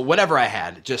pretzel, whatever I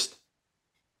had,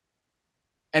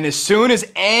 and as soon as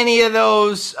any of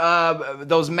those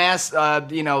mass,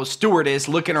 stewardess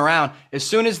looking around, as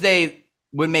soon as they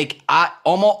would make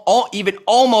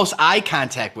almost eye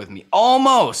contact with me,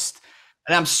 almost.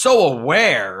 And I'm so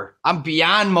aware, I'm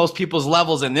beyond most people's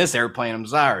levels in this airplane. I'm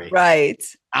sorry. Right.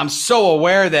 I'm so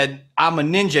aware that I'm a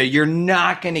ninja. You're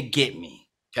not going to get me.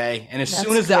 Okay. And as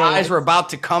soon as the eyes were about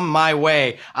to come my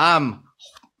way,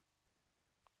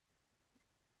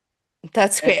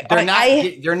 that's great.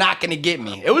 They're not going to get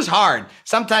me. It was hard.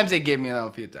 Sometimes they get me a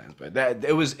few times, but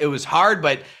it was hard,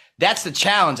 but that's the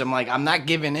challenge. I'm like, I'm not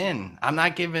giving in. I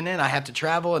have to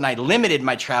travel, and I limited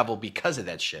my travel because of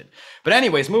that shit. But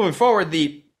anyways, moving forward,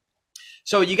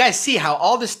 so you guys see how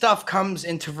all this stuff comes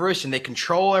into fruition. They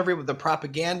control the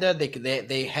propaganda.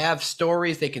 They have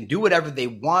stories. They can do whatever they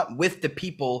want with the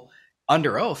people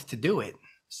under oath to do it.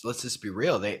 So let's just be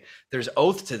real. There's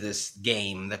oath to this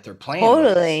game that they're playing.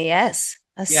 Totally, yes.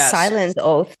 Silent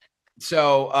oath.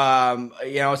 So,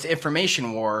 it's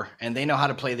information war, and they know how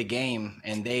to play the game,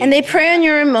 and they prey on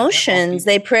your emotions.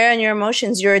 They prey on your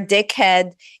emotions. You're a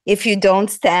dickhead if you don't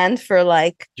stand for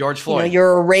George Floyd.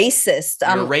 You're a racist.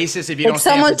 You're a racist if you don't.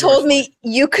 Someone told me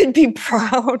you could be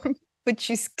proud, but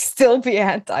you still be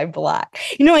anti-black.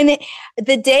 And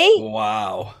the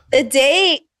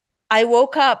day I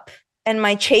woke up and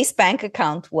my Chase bank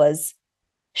account was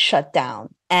shut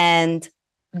down, and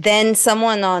then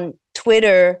someone on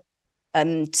Twitter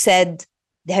said,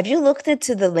 have you looked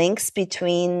into the links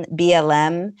between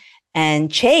BLM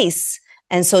and Chase?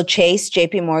 And so Chase,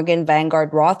 JP Morgan,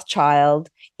 Vanguard, Rothschild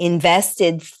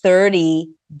invested $30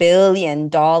 billion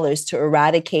to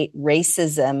eradicate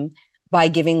racism by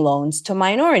giving loans to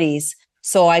minorities.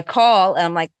 So I call and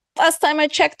I'm like, last time I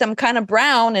checked, I'm kind of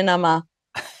brown and I'm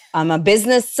a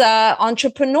business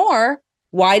entrepreneur.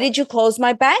 Why did you close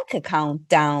my bank account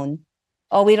down?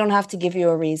 Oh, we don't have to give you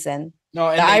a reason. No,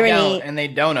 and they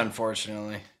don't,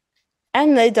 unfortunately.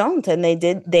 And they don't, and they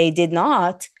did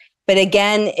not. But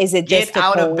again, is it just get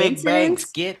out of big banks?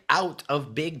 Get out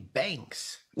of big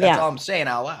banks. That's all I'm saying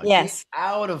out loud. Yes, get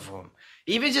out of them.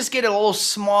 Even just get a little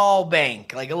small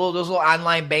bank, like those little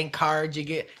online bank cards you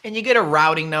get a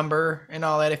routing number and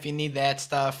all that if you need that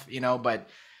stuff, But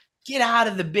get out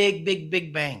of the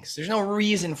big banks. There's no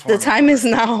reason for the time is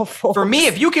now. For me,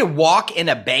 if you can walk in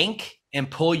a bank and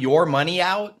pull your money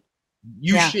out,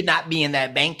 you should not be in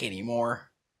that bank anymore.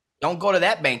 Don't go to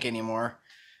that bank anymore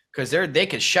because they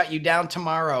could shut you down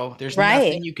tomorrow. There's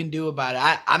nothing you can do about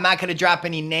it. I'm not going to drop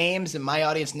any names, and my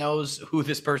audience knows who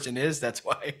this person is. That's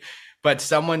why. But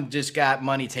someone just got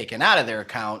money taken out of their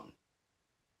account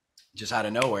just out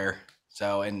of nowhere.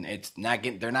 So, and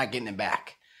they're not getting it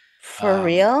back. For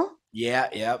real? Yeah.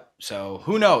 Yep. So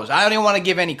who knows? I don't even want to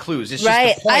give any clues. It's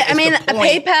right. Just the point. I mean,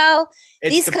 PayPal.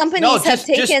 These companies have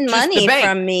taken money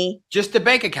from me. Just the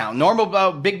bank account, normal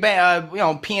big bank,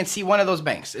 PNC, one of those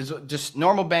banks is just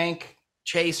normal bank,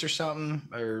 Chase or something,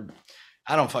 or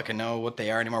I don't fucking know what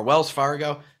they are anymore. Wells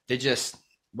Fargo.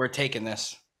 We're taking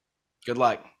this. Good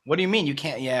luck. What do you mean you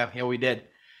can't? Yeah, we did.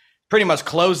 Pretty much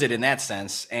close it in that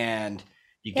sense, and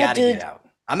you got to get out.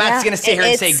 I'm not going to sit here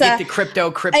and say get the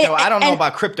crypto. I don't know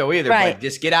about crypto either, but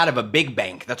just get out of a big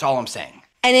bank. That's all I'm saying.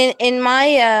 And in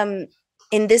my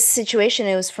in this situation,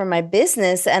 it was for my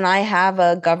business, and I have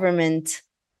a government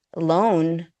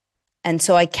loan, and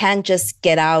so I can't just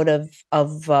get out of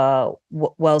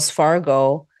Wells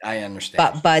Fargo. I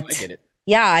understand, but I get it.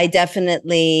 Yeah, I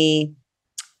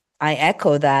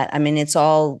echo that. I mean, it's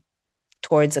all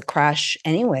towards a crash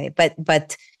anyway.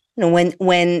 But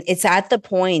when it's at the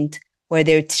point where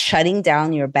they're shutting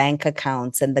down your bank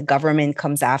accounts and the government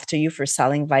comes after you for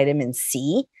selling vitamin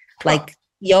C,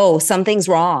 yo, something's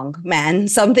wrong, man.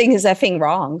 Something is effing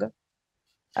wrong.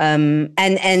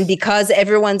 And because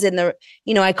everyone's in the,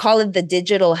 I call it the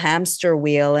digital hamster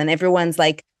wheel, and everyone's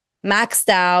maxed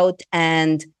out,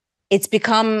 and it's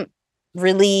become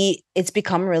really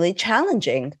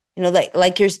challenging.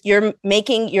 You're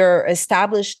making your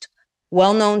established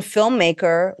well-known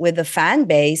filmmaker with a fan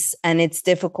base, and it's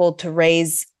difficult to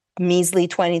raise measly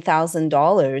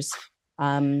 $20,000.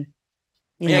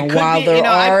 While there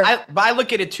are, but I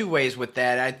look at it two ways with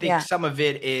that. I think some of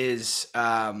it is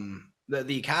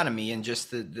the economy and just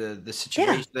the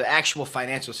situation, the actual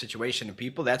financial situation of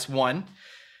people. That's one,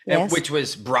 which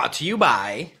was brought to you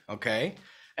by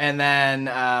and then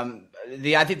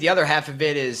I think the other half of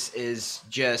it is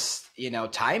just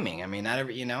timing. I mean, not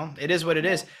every it is what it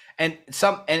is. And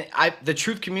the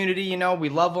truth community, we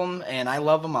love them, and I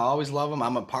love them. I always love them.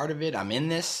 I'm a part of it. I'm in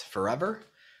this forever.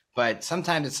 But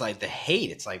sometimes it's like the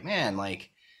hate. It's like, man,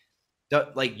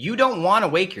 you don't want to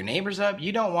wake your neighbors up.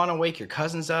 You don't want to wake your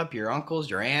cousins up, your uncles,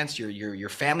 your aunts, your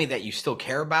family that you still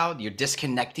care about. You're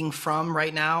disconnecting from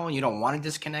right now. You don't want to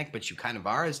disconnect, but you kind of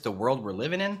are. It's the world we're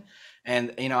living in.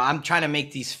 And, I'm trying to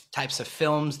make these types of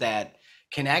films that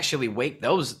can actually wake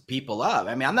those people up.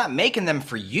 I mean, I'm not making them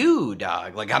for you,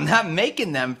 dog. I'm not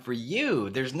making them for you.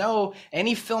 There's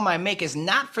any film I make is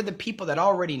not for the people that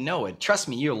already know it. Trust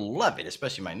me, you'll love it,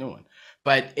 especially my new one.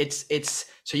 But it's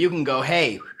so you can go,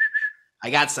 hey,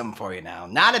 I got something for you now.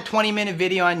 Not a 20-minute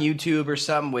video on YouTube or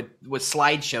something with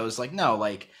slideshows.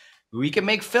 We can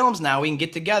make films now. We can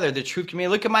get together. The truth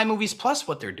community. Look at My Movies Plus,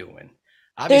 what they're doing.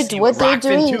 Obviously, what they're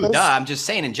doing too. I'm just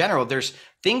saying in general,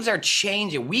 things are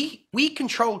changing. We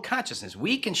control consciousness.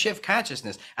 We can shift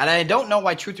consciousness. And I don't know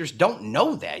why truthers don't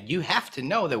know that. You have to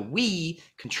know that we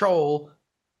control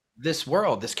this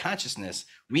world, this consciousness.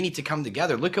 We need to come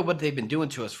together. Look at what they've been doing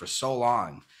to us for so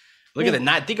long. Look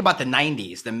at think about the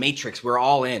 90s, the Matrix we're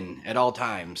all in at all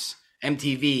times.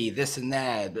 MTV, this and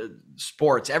that,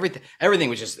 sports, everything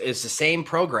was it's the same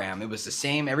program. It was the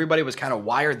same. Everybody was kind of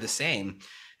wired the same.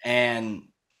 And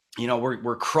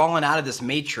we're crawling out of this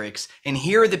matrix, and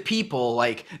here are the people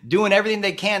doing everything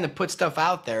they can to put stuff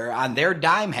out there on their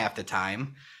dime half the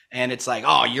time. And it's like,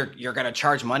 oh, you're gonna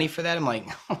charge money for that? I'm like,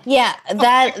 yeah,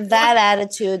 that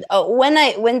attitude.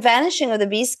 When Vanishing of the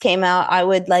Beast came out, I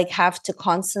would have to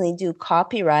constantly do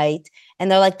copyright, and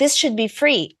they're like, this should be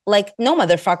free. No,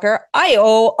 motherfucker, I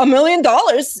owe $1 million.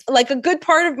 A good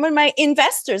part of my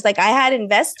investors. I had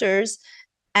investors,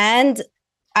 and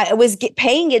I was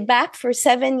paying it back for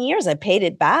 7 years. I paid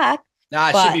it back. Nah,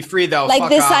 it should be free though. Fuck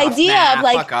this off. Idea of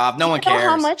fuck off. No one cares.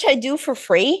 How much I do for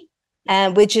free,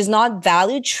 and which is not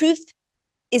valued. Truth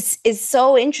is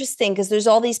so interesting because there's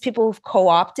all these people who've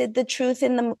co-opted the truth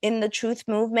in the truth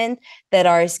movement that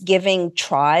are giving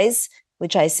tries,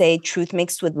 which I say truth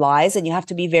mixed with lies, and you have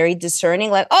to be very discerning.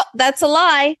 Oh, that's a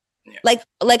lie. Yeah.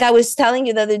 Like I was telling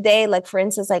you the other day. For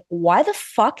instance, why the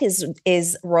fuck is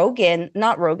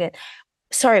not Rogan?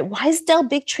 Sorry, why is Del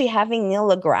Bigtree having Neil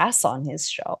deGrasse on his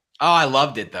show? Oh, I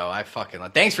loved it though. I fucking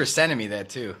love. Thanks for sending me that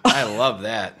too. I love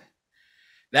that.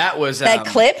 That was that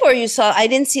clip, or you saw? I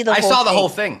didn't see the. I whole saw thing. The whole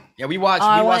thing. Yeah, we watched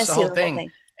the whole thing,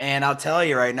 and I'll tell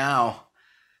you right now.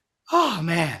 Oh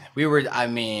man,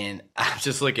 I'm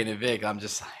just looking at Vic. I'm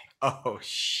just like, oh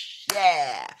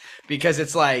yeah, because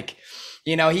it's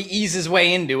he eased his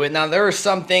way into it. Now there are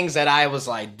some things that I was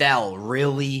like, Del,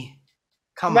 really?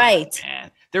 Come on,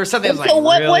 man. There was something I was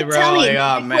really, really,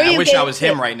 oh man, I wish I was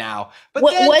him right now. But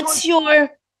what's the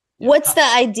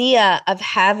idea of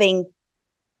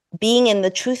being in the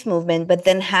truth movement, but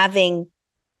then having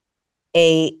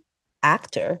a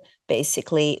actor,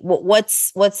 basically?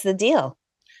 What's the deal?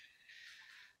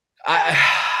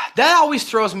 That always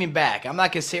throws me back. I'm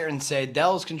not gonna sit here and say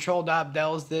Del's controlled op,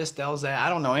 Del's this, Del's that. I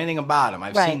don't know anything about him.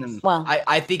 I've seen him. Well,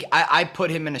 I think I put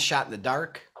him in A Shot in the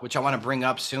Dark, which I want to bring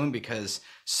up soon because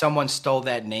someone stole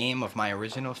that name of my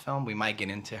original film. We might get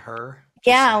into her.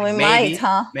 Yeah, we might,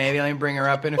 huh? Maybe let me bring her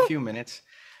up in a few minutes.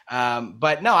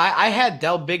 But no, I had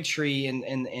Del Bigtree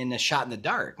in A Shot in the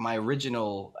Dark, my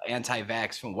original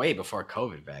anti-vax film, way before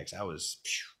COVID vax.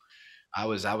 I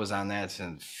was on that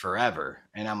since forever,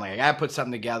 and I'm like, I gotta put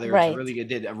something together. Right. It's really good.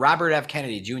 Did Robert F.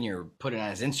 Kennedy Jr. put it on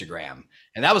his Instagram,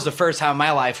 and that was the first time in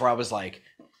my life where I was like,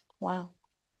 wow.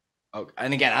 Oh,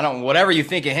 and again, whatever you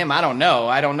think of him, I don't know.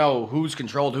 I don't know who's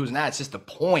controlled, who's not. It's just the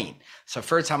point. So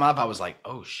first time up, I was like,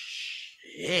 oh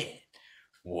shit,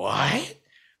 what?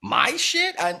 My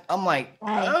shit? I'm like,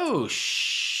 oh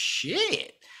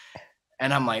shit.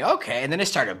 And I'm like, okay. And then it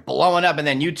started blowing up, and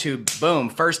then YouTube, boom,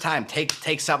 first time,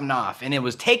 take something off. And it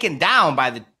was taken down by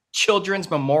the Children's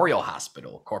Memorial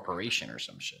Hospital Corporation or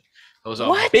some shit. Those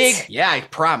are big. Yeah, I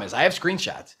promise. I have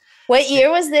screenshots. What year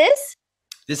was this?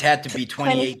 This had to be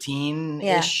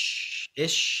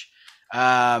 2018-ish.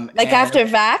 After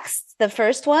Vax, the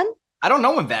first one? I don't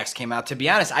know when Vax came out, to be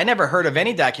honest. I never heard of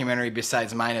any documentary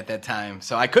besides mine at that time.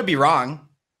 So I could be wrong.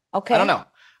 Okay. I don't know.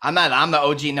 I'm the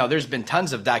OG. No, there's been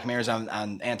tons of documentaries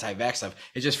on anti-vax stuff.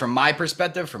 It's just from my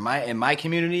perspective, in my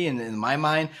community and in my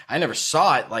mind, I never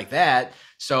saw it like that.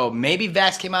 So maybe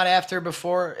vax came out after,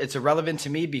 before. It's irrelevant to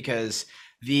me because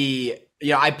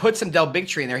I put some Del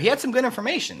Bigtree in there. He had some good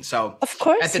information. So of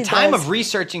course, at the time of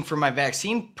researching for my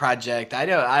vaccine project,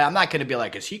 I'm not going to be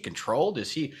like, is he controlled?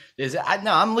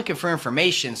 No, I'm looking for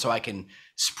information so I can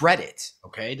spread it.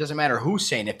 Okay. It doesn't matter who's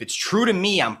saying it. If it's true to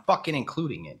me, I'm fucking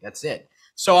including it. That's it.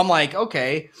 So I'm like,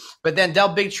 okay. But then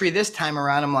Del Bigtree this time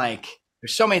around, I'm like,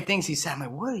 there's so many things he said. I'm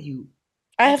like, what are you?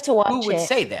 I have to watch it. Who would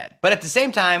say that? But at the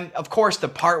same time, of course, the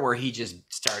part where he just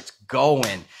starts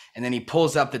going and then he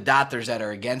pulls up the doctors that are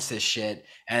against this shit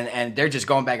and they're just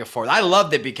going back and forth. I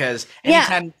loved it because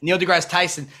anytime Neil deGrasse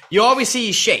Tyson, you always see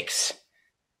he shakes.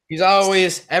 He's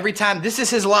always, every time, this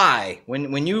is his lie.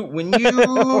 When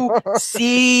you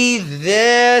see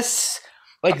this,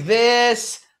 like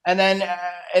this, and then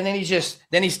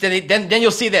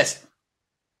you'll see this.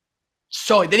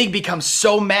 So then he becomes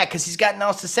so mad because he's got nothing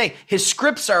else to say. His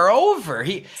scripts are over.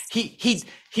 He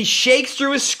shakes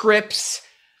through his scripts,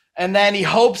 and then he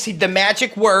hopes the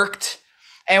magic worked.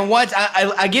 And once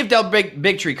I give Del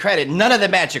Bigtree credit, none of the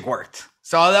magic worked.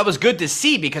 So that was good to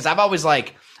see because I always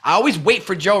wait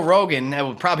for Joe Rogan. That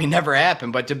will probably never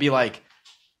happen, but to be like,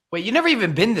 wait, you never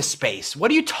even been to space.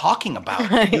 What are you talking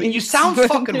about? You sound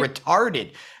fucking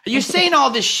retarded. Are you saying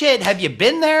all this shit? Have you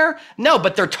been there? No,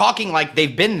 but they're talking like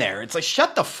they've been there. It's like,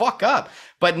 shut the fuck up.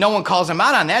 But no one calls him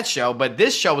out on that show. But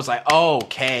this show was like,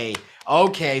 okay,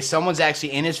 someone's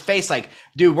actually in his face. Like,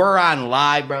 dude, we're on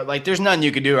live, bro. Like, there's nothing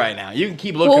you can do right now. You can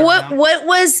keep looking. Well,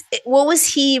 what was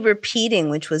he repeating,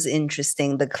 which was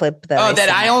interesting? The clip that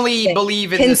I only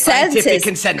believe in the scientific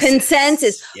consensus.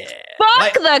 Consensus. Yeah.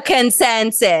 Fuck the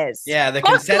consensus. Yeah, the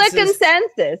Fuck consensus. the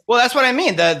consensus. Well, that's what I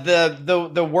mean.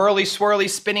 The whirly swirly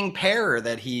spinning pear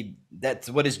that's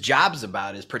what his job's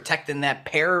about, is protecting that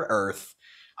pear earth.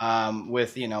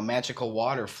 With magical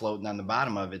water floating on the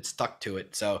bottom of it, stuck to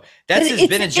it. So that's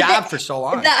been a job for so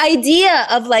long. The idea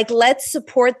of like, let's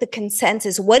support the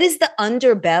consensus. What is the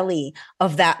underbelly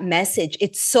of that message?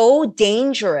 It's so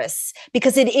dangerous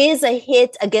because it is a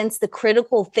hit against the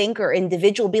critical thinker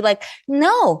individual. Be like,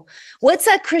 no, what's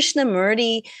that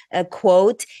Krishnamurti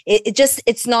quote?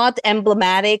 It's not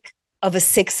emblematic of a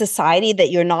sick society that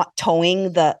you're not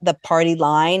towing the party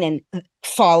line and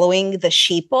following the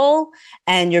sheeple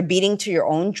and you're beating to your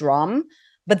own drum.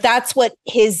 But that's what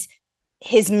his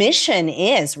mission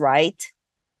is, right?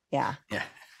 Yeah. Yeah.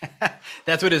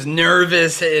 That's what his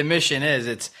nervous mission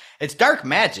is. It's dark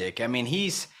magic. I mean,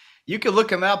 you could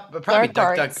look him up probably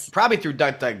probably through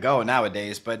DuckDuckGo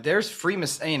nowadays, but there's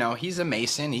he's a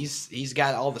Mason. He's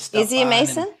got all the stuff. Is he a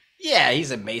Mason? Yeah, he's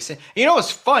a Mason. You know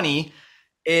what's funny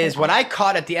is what I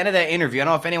caught at the end of that interview. I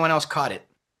don't know if anyone else caught it.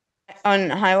 On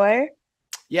Highwire?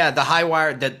 Yeah, the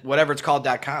Highwire, that whatever it's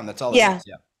called.com. That's all it is.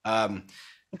 Yeah.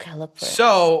 Okay, look for it.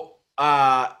 So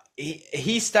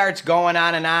he starts going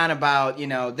on and on about,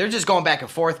 they're just going back and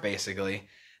forth basically.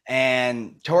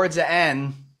 And towards the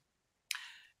end,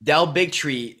 Del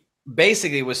Bigtree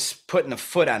basically was putting a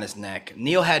foot on his neck.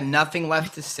 Neil had nothing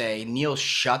left to say. Neil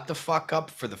shut the fuck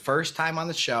up for the first time on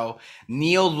the show.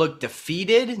 Neil looked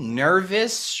defeated,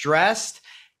 nervous, stressed,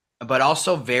 but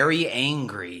also very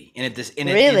angry. In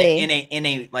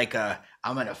a like a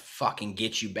I'm gonna fucking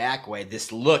get you back way.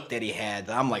 This look that he had.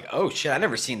 I'm like, oh shit, I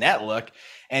never seen that look.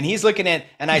 And he's looking at,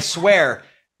 and I swear,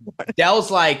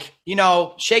 Del's like,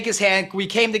 shake his hand. We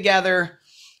came together.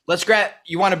 Let's grab.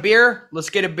 You want a beer? Let's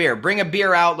get a beer. Bring a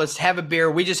beer out. Let's have a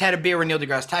beer. We just had a beer with Neil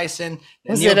deGrasse Tyson.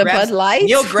 Was it a Bud Light?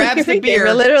 Neil grabs the beer.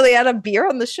 We literally had a beer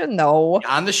on the show. No,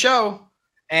 on the show.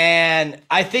 And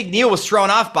I think Neil was thrown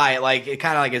off by it. Like, it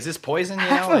kind of like, is this poison?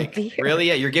 Like, really?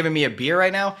 Yeah, you're giving me a beer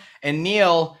right now? And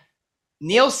Neil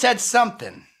said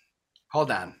something.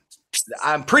 Hold on.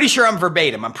 I'm pretty sure I'm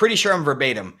verbatim.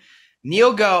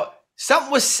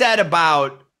 Something was said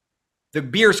about the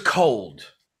beer's cold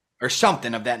or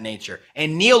something of that nature.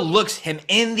 And Neil looks him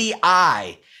in the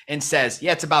eye and says,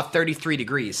 yeah, it's about 33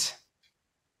 degrees.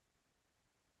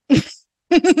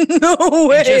 No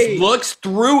way. He just looks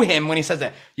through him when he says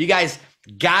that. You guys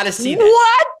got to see that.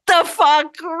 What the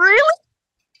fuck? Really?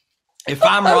 If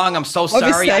I'm wrong, I'm so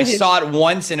sorry. I saw it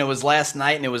once and it was last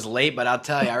night and it was late, but I'll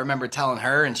tell you, I remember telling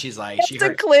her and she's like, she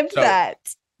heard. Clip that.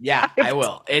 Yeah, I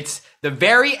will. It's the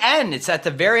very end. It's at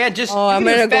the very end. Just I'm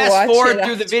gonna fast forward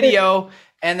through the video.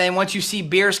 And then once you see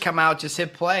beers come out, just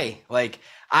hit play. Like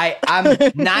I'm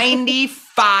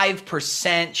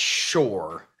 95%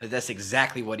 sure that that's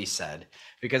exactly what he said.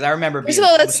 because I remember being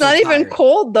that's so not even tired.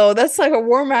 cold though. That's like a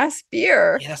warm ass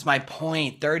beer. Yeah, that's my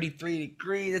point. 33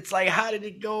 degrees. It's like, how did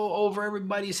it go over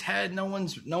everybody's head? No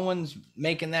one's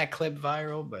making that clip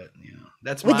viral, but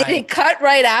that's Did it cut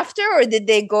right after, or did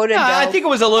they go to? I think it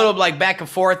was a little like back and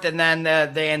forth, and then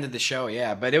they ended the show.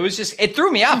 Yeah, but it was just, it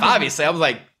threw me off. Obviously, I was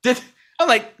like, did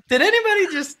anybody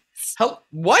just help?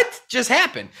 What just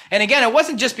happened? And again, it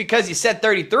wasn't just because he said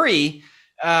 33.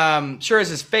 Sure is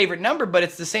his favorite number, but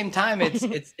it's the same time.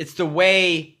 It's the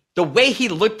way he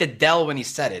looked at Dell when he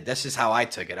said it. That's just how I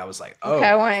took it. I was like, oh,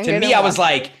 okay, to me, I was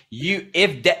like,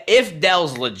 if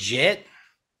Dell's legit,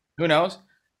 who knows?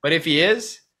 But if he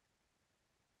is,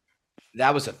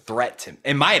 that was a threat to him,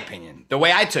 in my opinion. The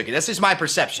way I took it, that's just my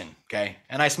perception, okay?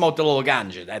 And I smoked a little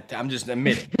ganja. That I'm just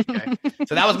admitting, okay?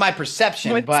 So that was my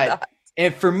perception.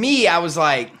 And for me, I was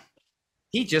like,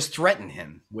 he just threatened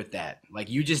him with that. Like,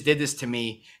 you just did this to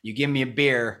me. You give me a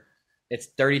beer. It's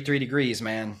 33 degrees,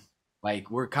 man. Like,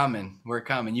 we're coming.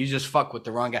 You just fuck with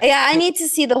the wrong guy. Yeah, I need to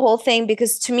see the whole thing,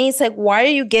 because to me, it's like, why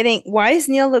is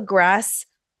Neil deGrasse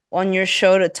on your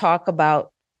show to talk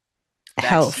about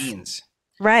vaccines? Health?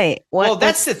 Right. Well,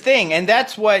 that's the thing. And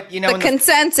that's what, the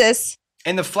consensus.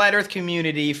 In the flat earth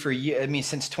community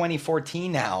since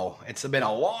 2014 now, it's been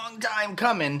a long time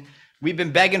coming. We've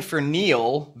been begging for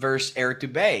Neil versus Eric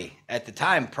Dubay at the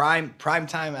time, prime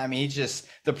time. I mean, he's just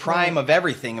the prime of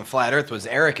everything in flat earth was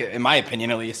Eric, in my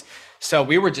opinion, at least. So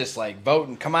we were just like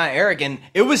voting, come on, Eric. And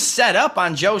it was set up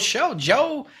on Joe's show.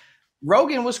 Joe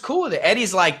Rogan was cool with it.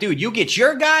 Eddie's like, dude, you get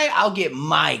your guy, I'll get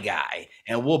my guy,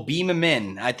 and we'll beam him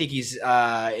in. I think he's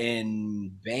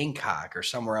in Bangkok or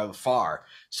somewhere far.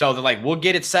 So they're like, we'll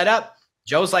get it set up.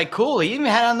 Joe's like, cool. He even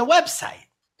had it on the website.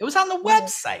 It was on the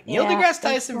website. Neil deGrasse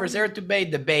Tyson versus Eric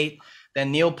Dubay debate.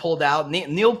 Then Neil pulled out.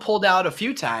 Neil pulled out a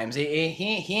few times. He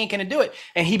ain't going to do it.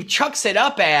 And he chucks it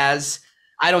up as,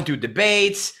 I don't do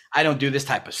debates. I don't do this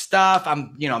type of stuff.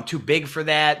 I'm too big for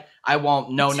that. I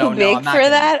won't. No. I'm not for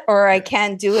that, or I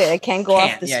can't do it. I can't go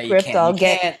off the script. I'll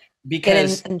get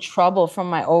in trouble from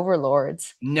my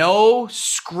overlords. No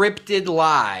scripted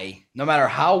lie, no matter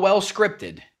how well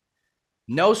scripted,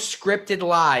 no scripted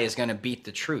lie is going to beat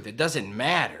the truth. It doesn't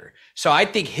matter. So I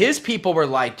think his people were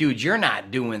like, dude, you're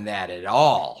not doing that at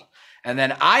all. And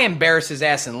then I embarrassed his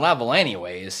ass in Level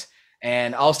anyways.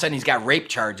 And all of a sudden he's got rape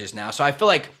charges now. So I feel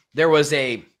like there was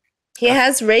he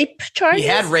has rape charges? He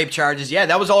had rape charges. Yeah,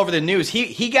 that was all over the news.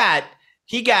 He got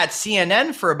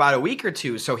CNN for about a week or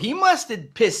two. So he must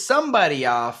have pissed somebody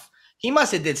off. He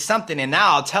must have did something. And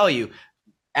now I'll tell you,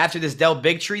 after this Del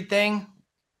Bigtree thing,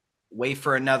 wait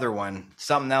for another one.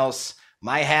 Something else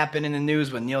might happen in the news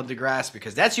with Neil deGrasse,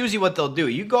 because that's usually what they'll do.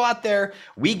 You go out there,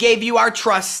 we gave you our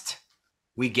trust.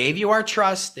 You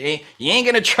ain't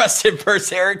going to trust it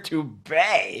versus Eric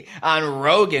Dubay on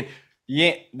Rogan.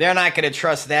 They're not going to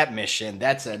trust that mission.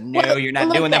 That's you're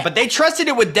not doing that. But they trusted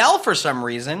it with Dell for some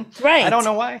reason. Right. I don't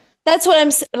know why. That's what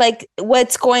I'm like.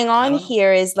 What's going on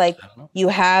here is like, you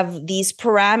have these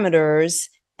parameters,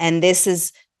 and this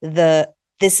is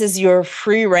your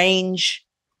free range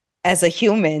as a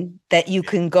human that you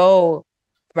can go,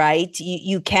 right?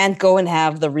 You can't go and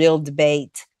have the real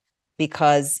debate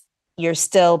because you're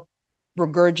still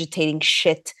regurgitating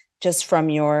shit just from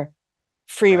your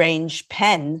free range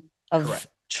pen of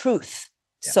truth.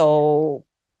 Yeah. So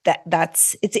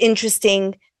it's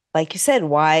interesting, like you said,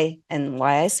 why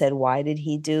I said, why do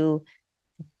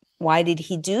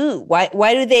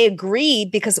they agree?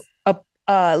 Because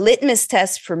a litmus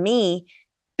test for me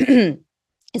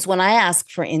is when I ask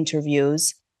for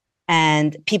interviews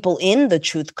and people in the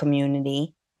truth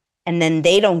community, and then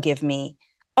they don't give me,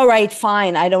 all right,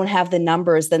 fine, I don't have the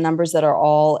numbers that are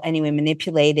all anyway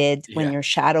manipulated when you're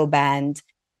shadow banned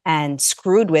and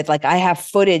screwed with. Like, I have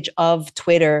footage of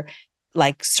Twitter,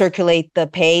 like, circulate the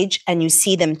page and you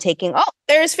see them taking, oh,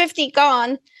 there's 50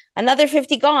 gone, another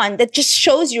 50 gone. That just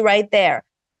shows you right there.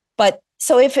 But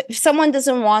so if someone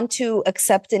doesn't want to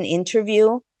accept an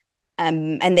interview,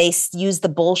 and they use the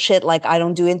bullshit, like, I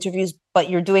don't do interviews, but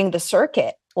you're doing the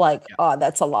circuit, like, oh,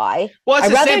 that's a lie. Well, it's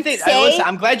the same thing. Listen,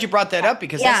 I'm glad you brought that up,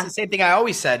 because that's the same thing I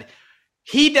always said.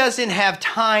 He doesn't have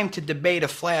time to debate a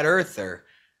flat earther.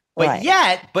 But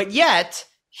yet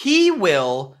he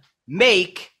will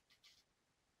make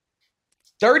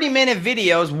 30-minute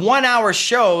videos, 1-hour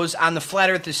shows on the flat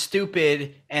earth is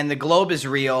stupid and the globe is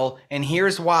real and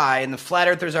here's why and the flat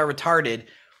earthers are retarded.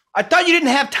 I thought you didn't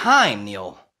have time,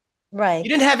 Neil. Right. You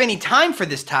didn't have any time for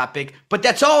this topic, but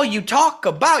that's all you talk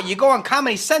about. You go on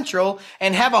Comedy Central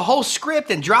and have a whole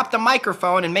script and drop the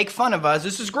microphone and make fun of us.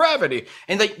 This is gravity.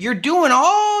 And like you're doing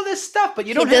all this stuff, but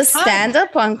you don't have time. Stand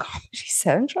up on Comedy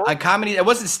Central? On comedy, it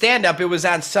wasn't stand up. It was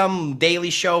on some daily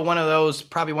show,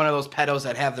 probably one of those pedos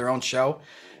that have their own show.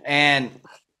 And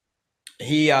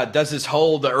he does this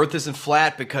whole, the earth isn't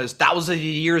flat because thousands of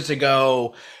years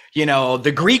ago,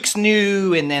 the Greeks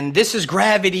knew, and then this is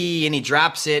gravity, and he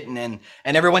drops it, and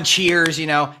everyone cheers,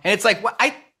 and it's like, well,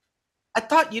 I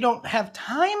thought you don't have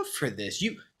time for this.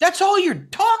 That's all you're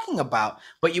talking about,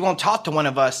 but you won't talk to one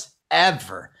of us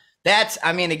ever.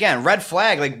 Again, red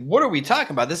flag. Like, what are we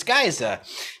talking about? This guy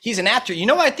he's an actor. You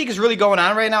know what I think is really going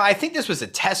on right now? I think this was a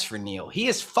test for Neil. He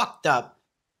has fucked up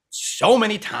so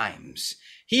many times.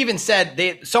 He even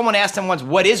said, someone asked him once,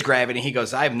 what is gravity? He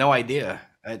goes, I have no idea.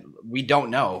 We don't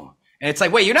know. And it's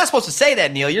like, wait, you're not supposed to say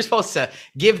that, Neil. You're supposed to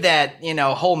give that,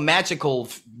 whole magical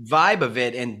vibe of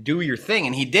it and do your thing.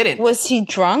 And he didn't. Was he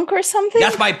drunk or something?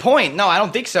 That's my point. No, I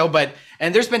don't think so.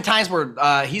 And there's been times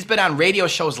where he's been on radio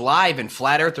shows live and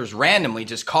flat earthers randomly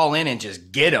just call in and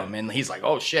just get him. And he's like,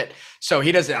 oh shit. So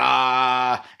he doesn't,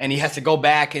 and he has to go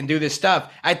back and do this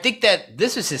stuff. I think that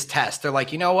this is his test. They're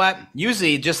like, you know what?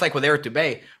 Usually, just like with Eric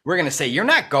Dubay, we're going to say, you're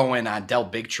not going on Del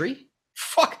Bigtree.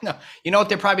 Fuck no. You know what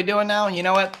they're probably doing now? You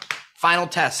know what? Final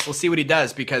test. We'll see what he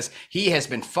does because he has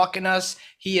been fucking us.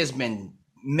 He has been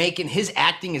making his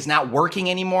acting is not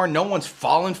working anymore. No one's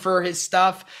falling for his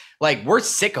stuff. Like, we're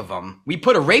sick of him. We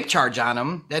put a rape charge on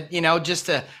him that, just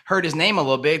to hurt his name a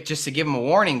little bit, just to give him a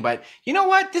warning. But you know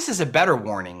what? This is a better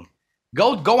warning.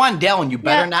 Go on Del, and you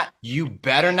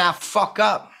better not fuck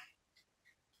up.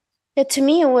 Yeah, to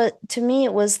me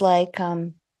it was like,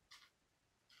 aren't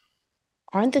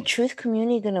the truth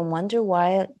community going to wonder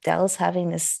why Dell's having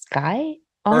this guy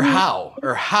on?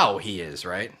 Or how he is,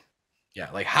 right? Yeah,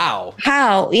 like how.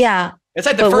 How, yeah. It's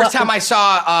like the first time I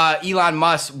saw Elon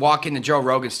Musk walk into Joe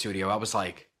Rogan's studio, I was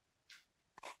like,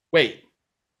 wait,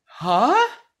 huh?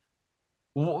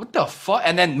 What the fuck?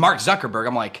 And then Mark Zuckerberg,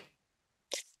 I'm like,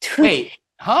 wait,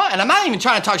 huh? And I'm not even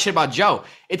trying to talk shit about Joe.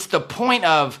 It's the point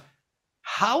of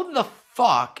how the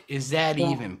fuck is that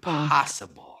even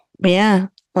possible? Yeah,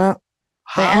 well.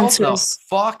 How the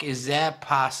fuck is that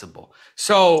possible?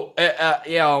 So,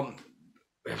 I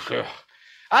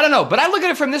don't know, but I look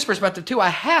at it from this perspective too. I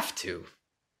have to.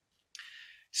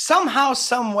 Somehow,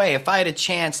 some way, if I had a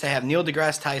chance to have Neil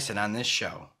deGrasse Tyson on this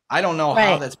show, I don't know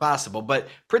how that's possible, but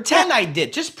pretend I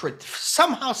did. Just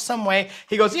somehow, some way.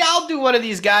 He goes, yeah, I'll do one of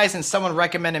these guys, and someone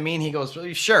recommended me, and he goes,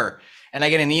 well, sure. And I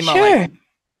get an email like,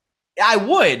 I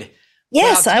would.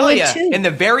 Yes, I would too. In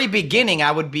the very beginning,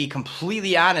 I would be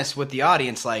completely honest with the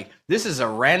audience. Like, this is a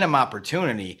random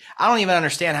opportunity. I don't even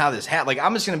understand how this happened. Like,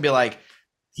 I'm just going to be like,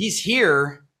 he's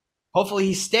here. Hopefully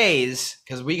he stays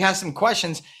because we got some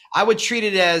questions. I would treat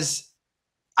it as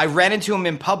I ran into him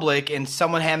in public and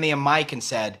someone handed me a mic and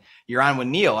said, you're on with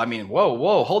Neil. I mean,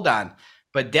 whoa, hold on.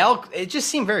 But Del, it just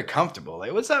seemed very comfortable.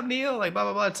 Like, what's up, Neil? Like, blah,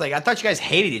 blah, blah. It's like, I thought you guys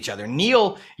hated each other.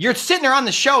 Neil, you're sitting there on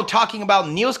the show talking about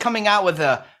Neil's coming out with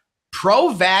a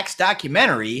pro-vax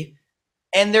documentary,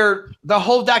 and the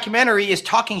whole documentary is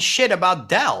talking shit about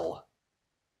Del.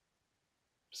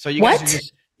 So you guys are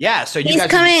just, so you guys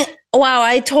coming. Wow,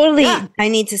 I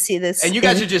need to see this. And you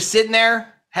guys are just sitting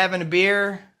there having a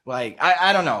beer. Like,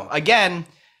 I don't know. Again,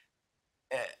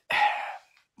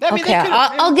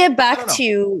 I'll get back to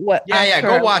you.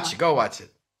 Go watch it.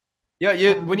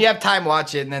 Yeah, when you have time,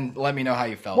 watch it, and then let me know how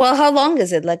you felt. Well, how long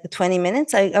is it? Like 20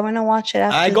 minutes? I want to watch it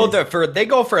after. They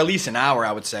go for at least an hour,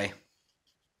 I would say.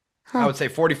 I would say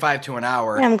 45 to an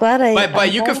hour. Yeah, I'm glad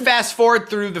But you could fast forward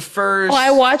through the first. Oh, I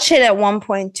watch it at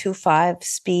 1.25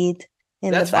 speed.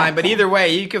 That's fine, but either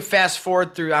way, you could fast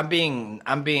forward through. I'm being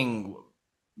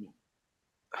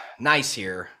nice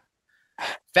here.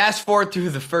 Fast forward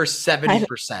through the first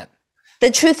 70%.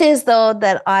 The truth is, though,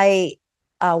 that I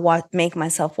make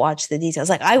myself watch the details.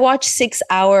 Like, I watch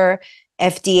 6-hour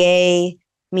FDA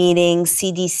meetings,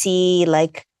 CDC,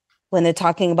 like when they're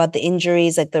talking about the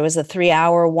injuries, like there was a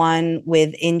 3-hour one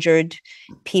with injured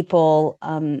people,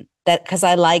 that because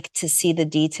I like to see the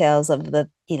details of the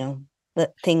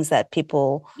things that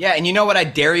people. Yeah. And you know what I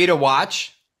dare you to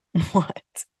watch? What?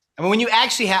 I mean, when you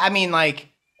actually have, like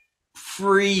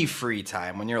free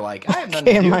time, when you're like, I have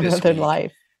nothing to do my this other week.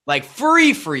 life. Like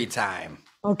free time.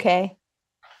 Okay.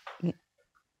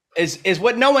 Is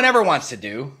what no one ever wants to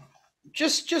do.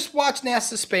 Just watch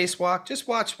NASA spacewalk. Just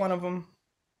watch one of them,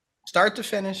 start to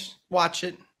finish. Watch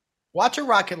it. Watch a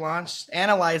rocket launch.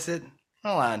 Analyze it.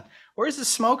 Hold on. Where's the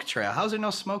smoke trail? How's there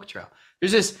no smoke trail?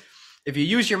 There's this. if you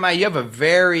use your mind, you have a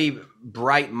very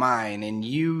bright mind, and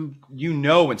you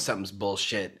know when something's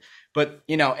bullshit. But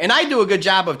and I do a good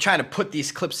job of trying to put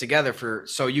these clips together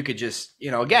so you could just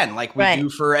again, like we do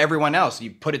for everyone else,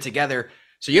 you put it together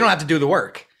so you don't have to do the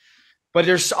work. But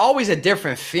there's always a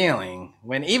different feeling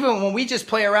when we just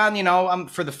play around. I'm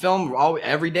for the film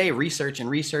every day research and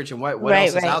what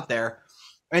else is out there,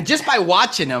 and just by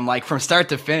watching them like from start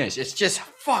to finish, it's just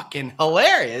fucking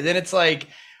hilarious. And it's like,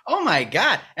 oh my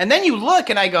God. And then you look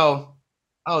and I go,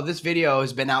 oh, this video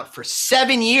has been out for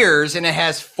 7 years and it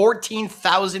has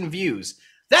 14,000 views.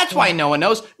 That's why no one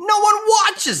knows. No one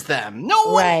watches them. No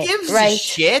one gives a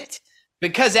shit,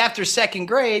 because after second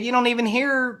grade, you don't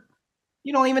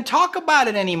even talk about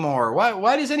it anymore.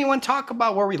 Why does anyone talk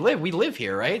about where we live? We live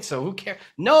here, right? So who cares?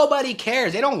 Nobody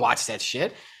cares. They don't watch that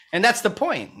shit. And that's the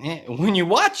point. When you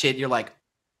watch it, you're like,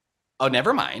 oh,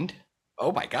 never mind.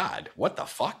 Oh my God, what the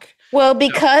fuck? Well,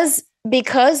 because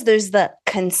there's the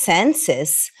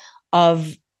consensus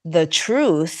of the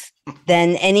truth,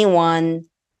 then anyone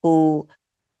who,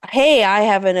 hey, I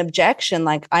have an objection,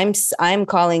 like I'm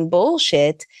calling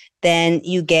bullshit, then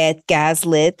you get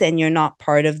gaslit and you're not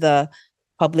part of the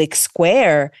public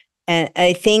square. And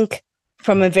I think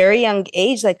from a very young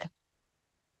age, like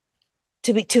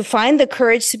to find the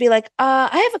courage to be like, I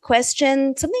have a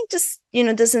question, something just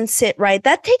doesn't sit right,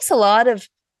 that takes a lot of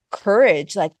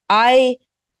courage. Like I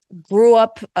grew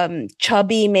up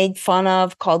chubby, made fun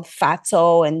of, called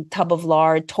fatso and tub of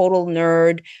lard, total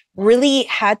nerd, really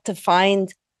had to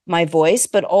find my voice,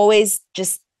 but always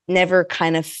just never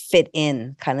kind of fit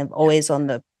in, kind of always on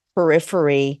the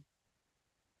periphery.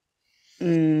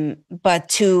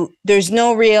 But there's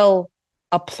no real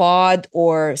applaud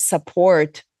or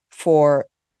support for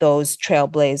those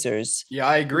trailblazers. Yeah,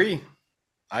 I agree.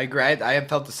 I have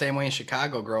felt the same way in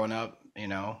Chicago growing up. It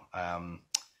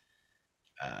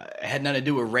had nothing to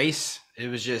do with race. It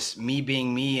was just me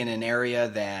being me in an area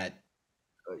that,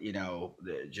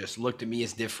 just looked at me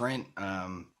as different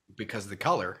because of the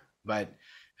color. But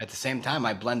at the same time,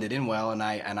 I blended in well, and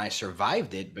I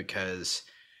survived it because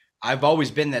I've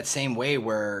always been that same way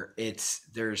where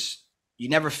you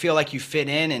never feel like you fit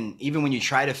in. And even when you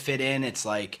try to fit in, it's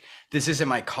like, this isn't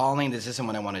my calling. This isn't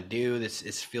what I want to do. It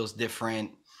feels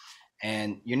different.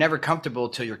 And you're never comfortable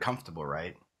till you're comfortable,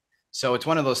 right? So it's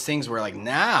one of those things where, like,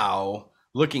 now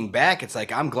looking back, it's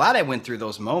like, I'm glad I went through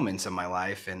those moments in my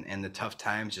life and the tough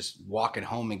times, just walking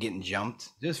home and getting jumped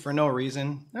just for no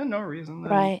reason. No reason.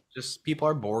 Right. Just people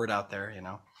are bored out there,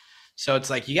 So it's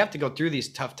like, you have to go through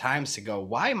these tough times to go,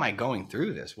 why am I going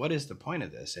through this? What is the point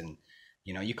of this? And,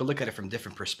 you can look at it from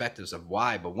different perspectives of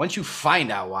why, but once you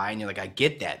find out why, and you're like, I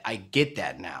get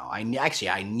that now. I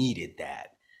needed that.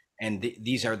 And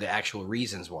these are the actual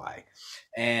reasons why.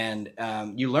 And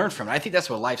you learn from it. I think that's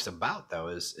what life's about, though,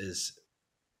 is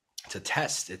to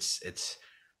test. It's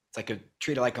like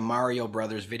treat it like a Mario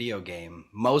Brothers video game.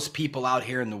 Most people out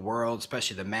here in the world,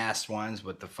 especially the masked ones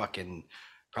with the fucking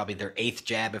probably their 8th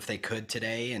jab if they could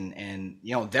today, and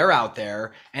they're out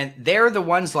there, and they're the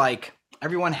ones, like,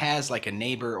 everyone has like a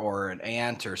neighbor or an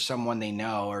aunt or someone they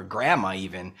know, or grandma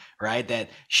even, right?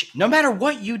 That no matter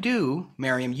what you do,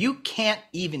 Maryam, you can't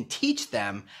even teach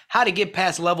them how to get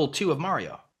past level 2 of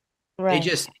Mario. Right. They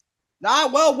just,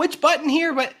 which button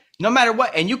here? But no matter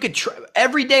what, and you could try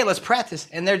every day, let's practice.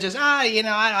 And they're just,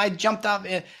 I jumped off.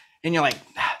 And you're like,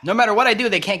 no matter what I do,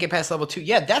 they can't get past level 2.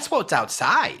 Yeah, that's what's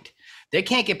outside. They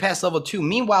can't get past level 2.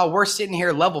 Meanwhile, we're sitting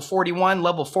here level 41,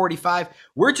 level 45.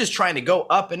 We're just trying to go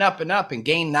up and up and up and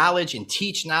gain knowledge and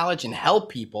teach knowledge and help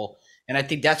people. And I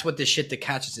think that's what this shit to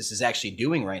consciousness is actually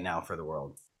doing right now for the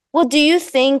world. Well, do you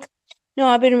think,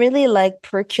 I've been really like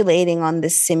percolating on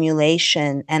this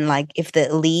simulation, and like if the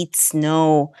elites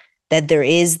know that there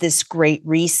is this great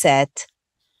reset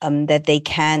that they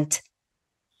can't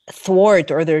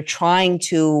thwart, or they're trying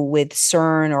to with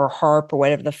CERN or HARP or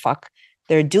whatever the fuck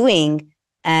they're doing,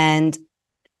 and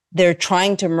they're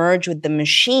trying to merge with the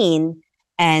machine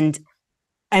and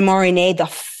mRNA the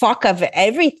fuck of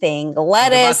everything,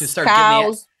 lettuce,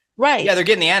 cows, right? Yeah, they're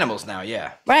getting the animals now.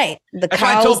 Yeah, right. The That's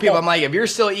cows. why I told people, I'm like, if you're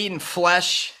still eating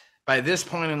flesh by this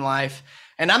point in life,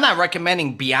 and I'm not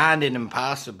recommending Beyond and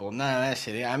Impossible, none of that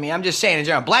shit. I mean, I'm just saying in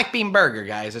general, black bean burger,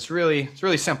 guys. It's really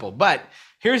simple. But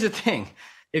here's the thing: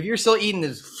 if you're still eating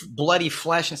this bloody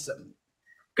flesh and stuff,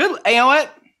 good. You know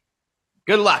what?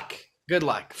 Good luck. Good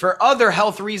luck. For other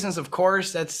health reasons, of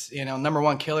course, that's, number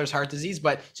one killer is heart disease.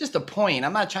 But just a point.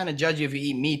 I'm not trying to judge you if you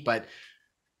eat meat, but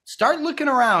start looking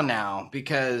around now,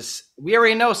 because we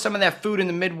already know some of that food in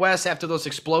the Midwest after those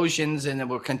explosions and it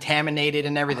were contaminated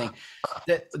and everything.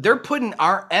 They're putting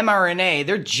our mRNA,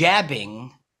 they're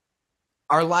jabbing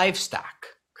our livestock.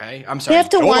 Okay, I'm sorry. You have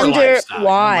to wonder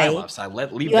why.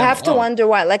 Leave you have to wonder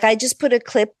why. Like, I just put a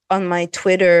clip on my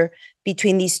Twitter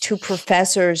between these two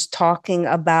professors talking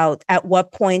about at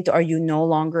what point are you no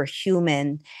longer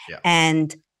human,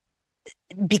 and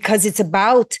because it's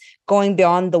about going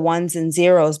beyond the ones and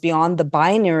zeros, beyond the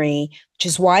binary, which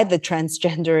is why the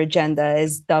transgender agenda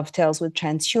is dovetails with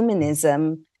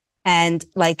transhumanism. And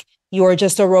like, you're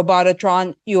just a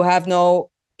robototron, you have no,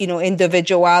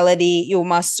 individuality, you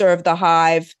must serve the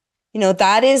hive.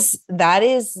 That is,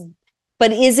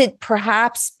 but is it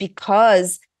perhaps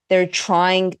because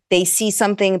they see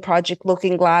something, Project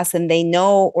Looking Glass, and they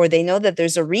know that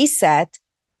there's a reset,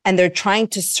 and they're trying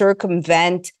to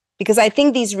circumvent, because I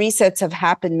think these resets have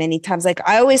happened many times. Like,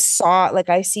 I always saw, like,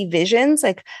 I see visions,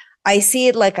 like I see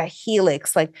it like a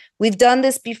helix, like we've done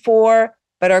this before,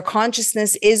 but our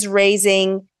consciousness is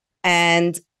raising.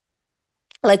 And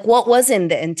like, what was in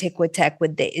the Antiquitech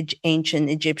with the ancient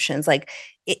Egyptians? Like,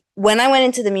 when I went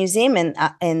into the museum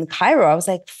in Cairo, I was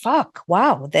like, fuck,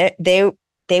 wow, they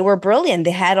were brilliant.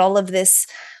 They had all of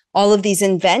these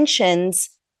inventions.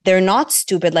 They're not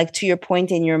stupid. Like, to your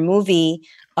point in your movie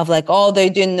of like, oh, they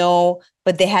didn't know,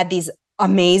 but they had these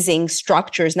amazing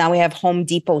structures. Now we have Home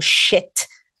Depot shit.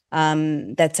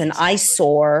 That's an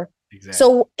eyesore. Exactly.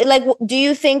 So, like, do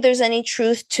you think there's any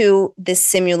truth to this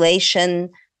simulation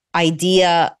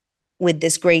idea with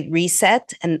this great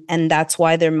reset, and that's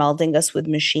why they're melding us with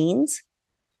machines?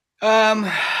 I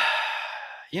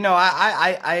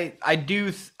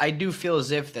do feel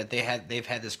as if that they've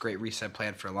had this great reset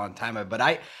plan for a long time, but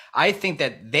I think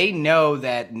that they know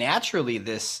that naturally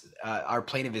this our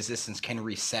plane of existence can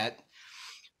reset,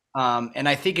 and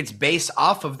I think it's based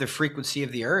off of the frequency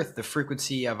of the earth, the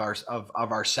frequency of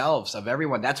ourselves, of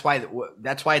everyone. That's why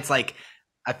it's like,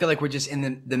 I feel like we're just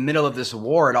in the middle of this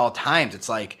war at all times. It's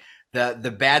like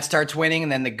the bad starts winning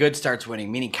and then the good starts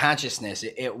winning, meaning consciousness.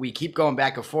 We keep going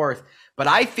back and forth. But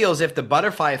I feel as if the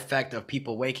butterfly effect of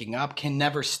people waking up can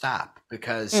never stop,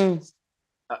 because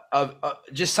of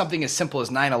just something as simple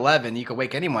as 9/11. You can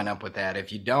wake anyone up with that.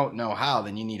 If you don't know how,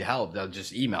 then you need help. They'll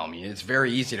just email me. It's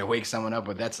very easy to wake someone up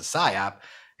with that's a psyop.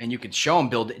 And you could show them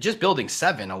building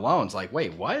 7 alone. It's like,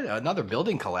 wait, what? Another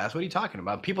building collapse? What are you talking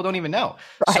about? People don't even know.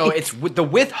 Right. So it's with the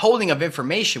withholding of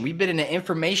information. We've been in an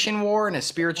information war and a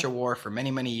spiritual war for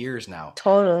many, many years now.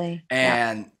 Totally.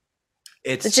 And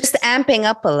it's just amping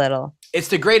up a little. It's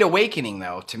the Great Awakening,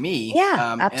 though, to me. Yeah,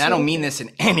 absolutely. And I don't mean this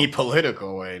in any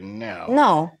political way.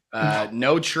 No.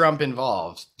 No Trump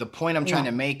involved. The point I'm trying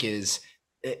to make is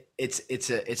it's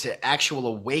an actual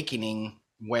awakening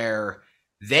where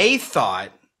they thought,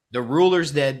 the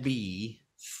rulers that be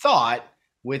thought,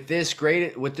 with this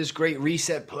great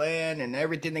reset plan and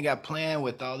everything they got planned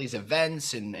with all these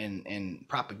events and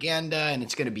propaganda, and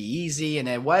it's going to be easy, and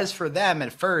it was for them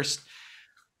at first,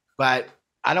 but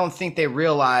I don't think they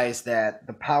realize that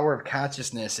the power of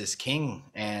consciousness is king,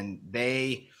 and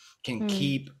they can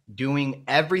keep doing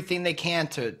everything they can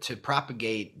to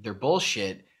propagate their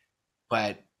bullshit.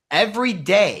 But every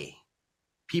day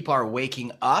people are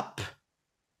waking up,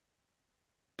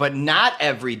 but not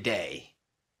every day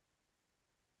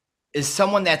is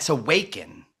someone that's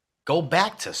awakened go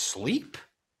back to sleep.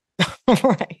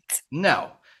 Right.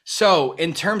 No. So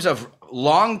in terms of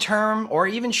long-term or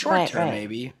even short-term,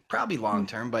 maybe, probably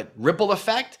long-term, but ripple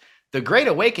effect, the Great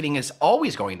Awakening is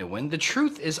always going to win. The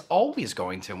truth is always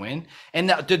going to win. And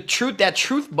that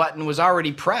truth button was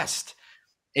already pressed.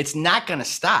 It's not going to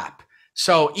stop.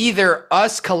 So either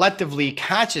us collectively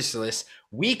consciousness,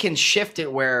 we can shift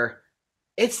it where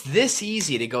it's this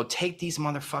easy to go take these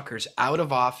motherfuckers out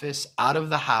of office, out of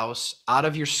the house, out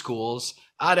of your schools,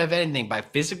 out of anything, by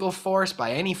physical force,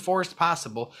 by any force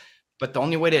possible. But the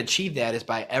only way to achieve that is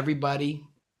by everybody,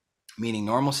 meaning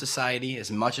normal society,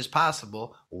 as much as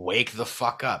possible, wake the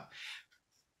fuck up.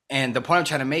 And the point I'm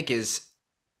trying to make is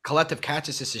collective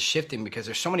consciousness is shifting, because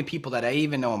there's so many people that I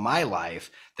even know in my life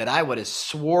that I would have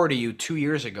swore to you 2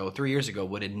 years ago, 3 years ago,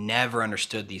 would have never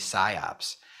understood these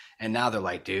psyops. And now they're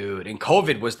like, dude, and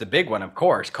COVID was the big one, of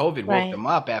course. COVID woke them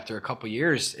up after a couple of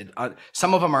years.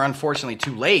 Some of them are unfortunately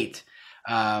too late.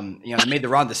 They made the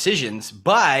wrong decisions.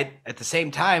 But at the same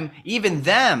time, even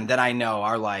them that I know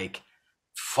are like,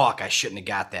 fuck, I shouldn't have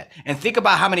got that. And think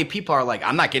about how many people are like,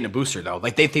 I'm not getting a booster, though.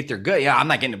 Like, they think they're good. Yeah, I'm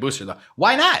not getting a booster, though.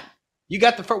 Why not? You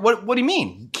got the first. What do you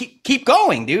mean? Keep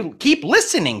going, dude. Keep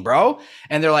listening, bro.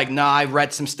 And they're like, no, I've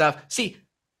read some stuff. See,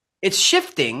 it's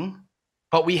shifting.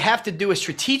 But we have to do it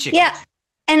strategically. Yeah.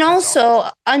 And also,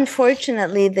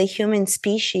 unfortunately, the human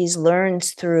species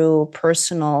learns through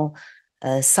personal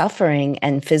suffering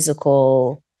and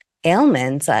physical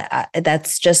ailments.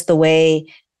 That's just the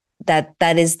way that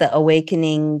is the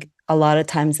awakening a lot of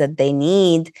times that they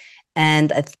need.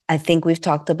 And I think we've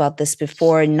talked about this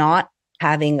before, not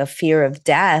having a fear of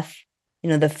death.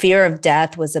 The fear of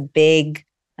death was a big,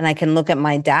 and I can look at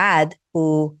my dad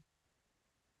who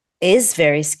is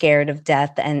very scared of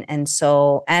death and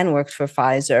worked for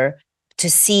Pfizer, to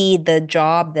see the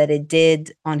job that it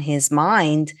did on his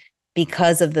mind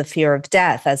because of the fear of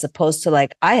death, as opposed to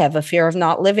like, I have a fear of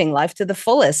not living life to the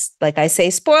fullest. Like I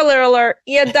say, spoiler alert,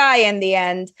 you die in the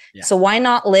end. Yeah. So why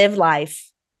not live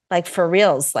life like for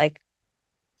reals? Like,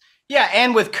 yeah,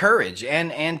 and with courage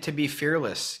and to be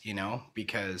fearless,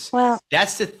 because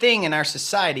that's the thing in our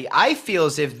society. I feel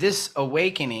as if this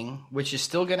awakening, which is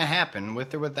still going to happen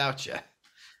with or without you,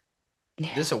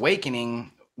 this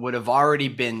awakening would have already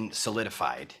been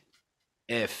solidified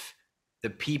if the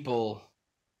people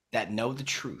that know the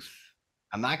truth,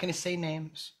 I'm not going to say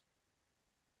names,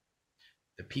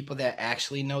 the people that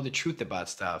actually know the truth about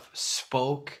stuff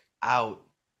spoke out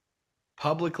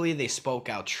publicly. They spoke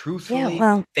out truthfully.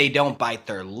 They don't bite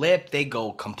their lip. They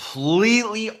go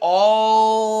completely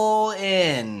all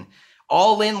in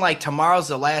like tomorrow's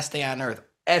the last day on earth.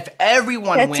 If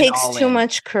everyone went all in. That takes too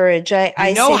much courage.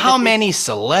 I know how many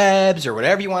celebs or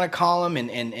whatever you want to call them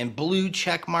and blue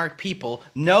check mark people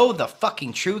know the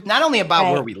fucking truth, not only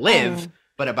about where we live,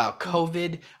 but about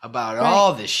COVID, about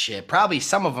all this shit. Probably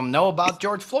some of them know about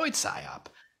George Floyd's psyop.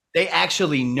 They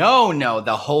actually know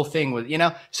the whole thing was,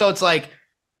 so it's like,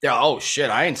 oh shit,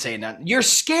 I ain't saying nothing. You're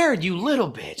scared, you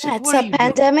little bitch. Yeah, it's a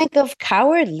pandemic of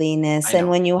cowardliness. And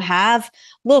when you have,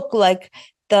 like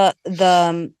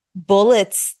the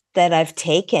bullets that I've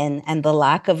taken and the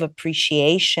lack of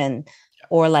appreciation,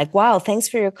 or like, wow, thanks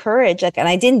for your courage. Like, and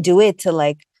I didn't do it to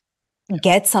like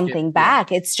get something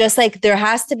back. It's just like, there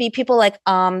has to be people like,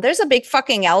 there's a big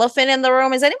fucking elephant in the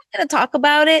room. Is anyone going to talk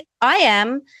about it? I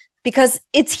am. Because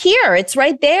it's here, it's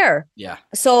right there. Yeah.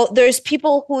 So there's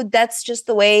people who that's just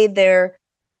the way they're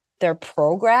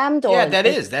programmed. Or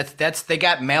that's they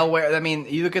got malware. I mean,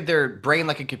 you look at their brain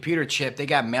like a computer chip. They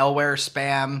got malware,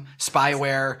 spam,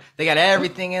 spyware. They got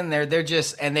everything in there. They're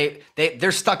just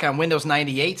they're stuck on Windows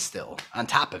 98 still on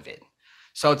top of it.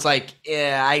 So it's like,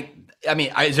 I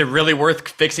mean, is it really worth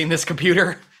fixing this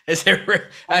computer? Is there?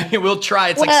 I mean, we'll try.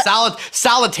 It's like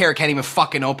solitaire can't even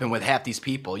fucking open with half these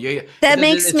people.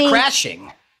 It's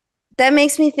crashing. That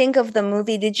makes me think of the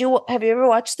movie. Have you ever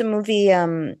watched the movie? Oh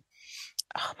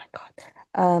my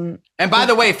god. And by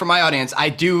the way, for my audience, I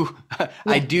do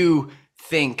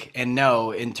think and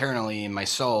know internally in my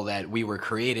soul that we were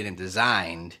created and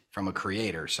designed from a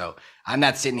creator. So I'm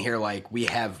not sitting here like we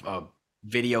have a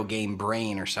video game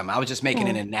brain or something. I was just making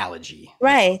an analogy.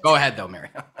 Right. Go ahead though, Mary.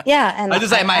 Yeah. And I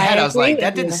just in my head, I was like,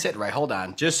 that didn't sit right. Hold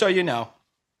on. Just so you know.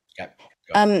 Okay.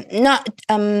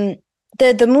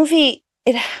 The movie,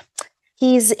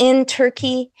 he's in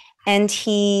Turkey and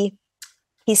he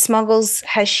smuggles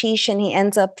hashish and he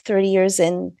ends up 30 years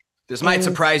in. This might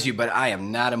surprise you, but I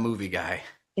am not a movie guy.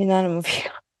 You're not a movie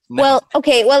guy. No. Well,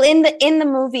 okay. Well, in the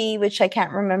movie, which I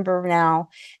can't remember now,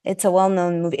 it's a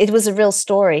well-known movie. It was a real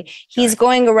story. He's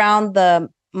going around the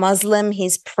Muslim.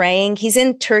 He's praying. He's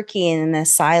in Turkey in an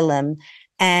asylum,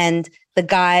 and the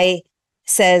guy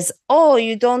says, "Oh,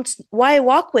 why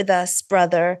walk with us,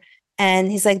 brother?"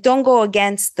 And he's like, "Don't go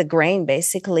against the grain."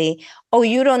 Basically, "Oh,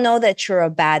 you don't know that you're a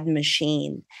bad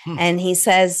machine." And he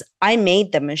says, "I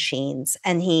made the machines,"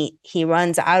 and he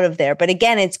runs out of there. But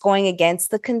again, it's going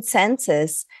against the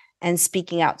consensus and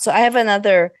speaking out. So I have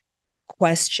another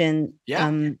question.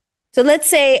 Yeah. So let's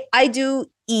say I do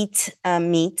eat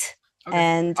meat,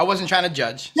 and I wasn't trying to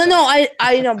judge. No,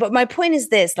 I know. But my point is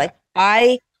this: like,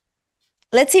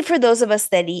 let's say for those of us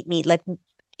that eat meat, like,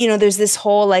 there's this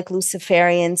whole like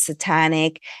Luciferian,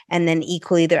 satanic, and then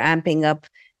equally they're amping up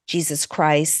Jesus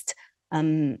Christ.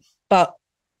 But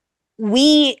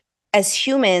we as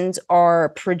humans are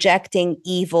projecting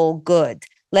evil, good.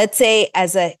 Let's say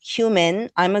as a human,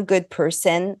 I'm a good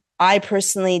person. I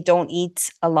personally don't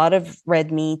eat a lot of red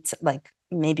meat, like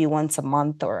maybe once a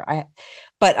month,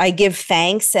 but I give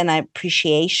thanks and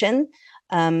appreciation.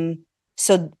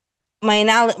 So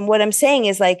what I'm saying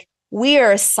is like, we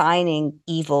are assigning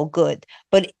evil good,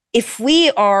 but if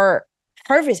we are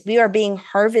being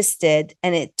harvested,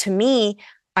 and to me,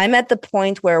 I'm at the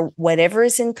point where whatever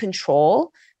is in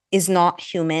control is not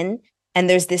human. And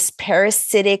there's this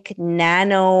parasitic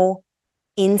nano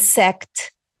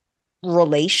insect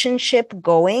relationship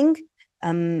going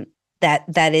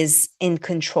that is in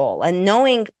control. And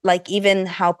knowing like even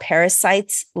how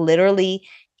parasites literally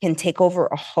can take over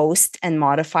a host and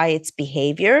modify its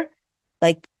behavior,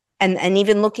 like, and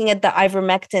even looking at the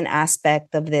ivermectin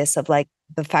aspect of this, of like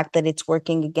the fact that it's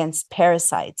working against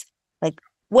parasites. Like,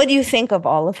 what do you think of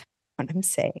all of what I'm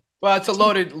saying? Well, it's a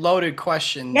loaded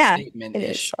question statement it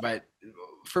ish, is. but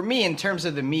for me, in terms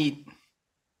of the meat,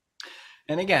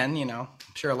 and again, you know,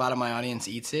 I'm sure a lot of my audience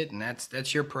eats it, and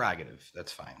that's your prerogative.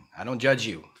 That's fine. I don't judge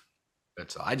you.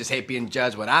 That's all. I just hate being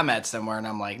judged when I'm at somewhere and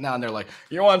I'm like, no, and they're like,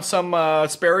 you want some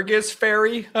asparagus,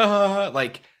 fairy?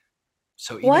 Like,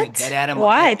 so eating a dead animal.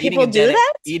 Why? People do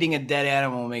that? Eating a dead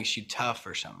animal makes you tough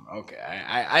or something. Okay,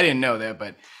 I didn't know that,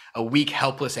 but a weak,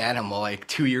 helpless animal, like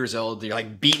 2 years old, you're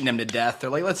like beating them to death. They're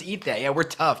like, let's eat that. Yeah, we're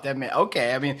tough.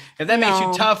 Okay. I mean, if that makes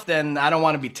you tough, then I don't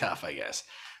want to be tough, I guess.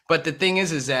 But the thing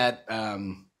is that,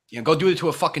 you know, go do it to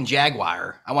a fucking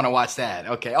jaguar. I want to watch that.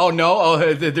 Okay. Oh, no.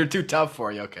 Oh, they're too tough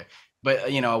for you. Okay.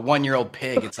 But, you know, a 1-year-old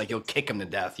pig, it's like you'll kick them to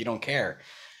death. You don't care.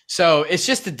 So it's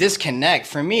just a disconnect.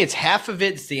 For me, it's half of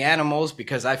it's the animals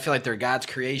because I feel like they're God's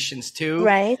creations too.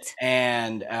 Right.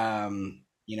 And,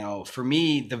 you know, for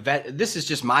me, this is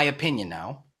just my opinion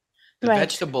now. The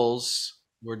vegetables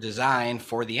were designed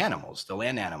for the animals, the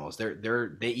land animals.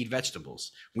 They eat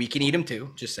vegetables. We can eat them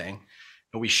too, just saying.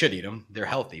 But we should eat them. They're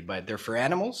healthy, but they're for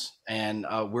animals. And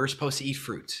we're supposed to eat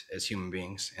fruit as human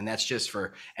beings. And that's just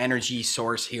for energy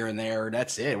source here and there.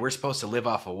 That's it. We're supposed to live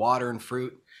off of water and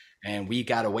fruit. And we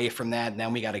got away from that. And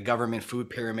then we got a government food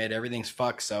pyramid. Everything's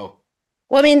fucked. So.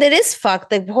 Well, I mean, that is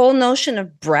fucked. The whole notion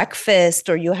of breakfast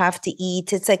or you have to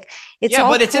eat. It's like all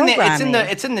but it's programming.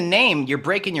 it's in the name. You're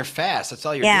breaking your fast. That's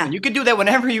all you're doing. You could do that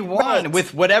whenever you want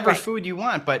with whatever food you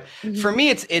want. But for me,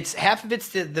 it's half of it's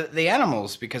the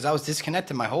animals because I was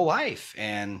disconnected my whole life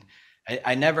and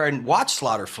I never watched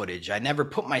slaughter footage. I never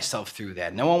put myself through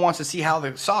that. No one wants to see how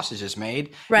the sausage is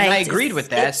made. Right. And I agreed with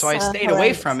that, so I stayed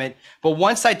away from it. But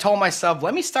once I told myself,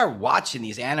 let me start watching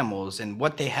these animals and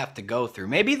what they have to go through.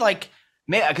 Maybe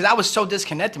because I was so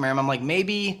disconnected, Maryam. I'm like,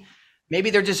 maybe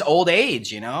they're just old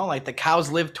age, you know? Like the cows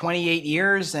lived 28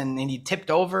 years and he tipped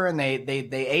over and they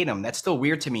ate them. That's still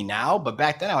weird to me now. But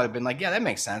back then I would have been like, yeah, that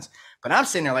makes sense. But I'm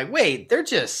sitting there like, wait, they're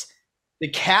just, the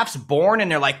calf's born and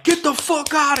they're like, get the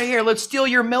fuck out of here. Let's steal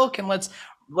your milk and let's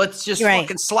just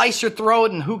fucking slice your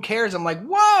throat and who cares? I'm like,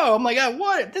 whoa. I'm like,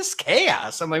 what? This is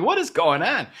chaos. I'm like, what is going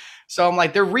on? So I'm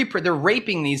like, they're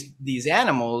raping these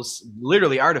animals,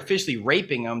 literally artificially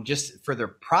raping them just for their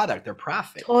product, their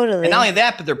profit. Totally. And not only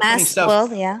that, but they're putting stuff.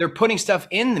 They're putting stuff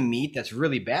in the meat that's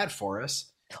really bad for us.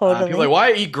 Totally. People are like,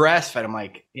 why eat grass fed? I'm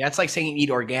like, yeah, it's like saying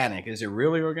eat organic. Is it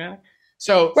really organic?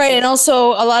 So and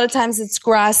also a lot of times it's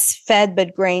grass fed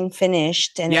but grain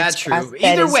finished. And yeah, true.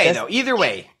 Either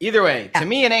way. To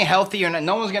me, it ain't healthy or not.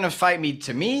 No one's gonna fight me.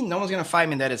 To me, no one's gonna fight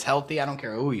me that it's healthy. I don't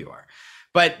care who you are.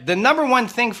 But the number one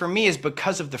thing for me is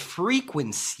because of the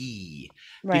frequency.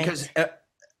 Right. Because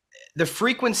the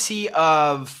frequency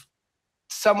of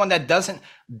someone that doesn't,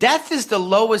 death is the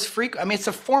lowest frequency. I mean, it's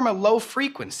a form of low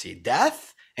frequency.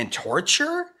 Death and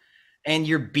torture, and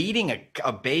you're beating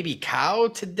a baby cow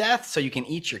to death so you can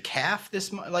eat your calf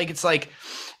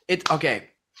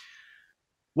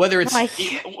whether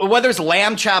it's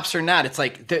lamb chops or not, it's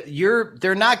like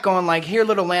they're not going like, here,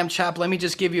 little lamb chop, let me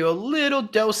just give you a little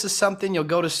dose of something, you'll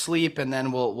go to sleep, and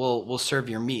then we'll serve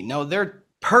your meat. No, they're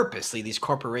purposely, these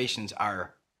corporations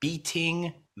are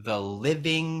beating the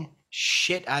living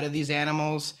shit out of these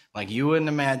animals like you wouldn't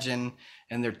imagine,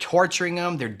 and they're torturing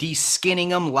them, they're de-skinning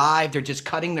them live, they're just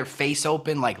cutting their face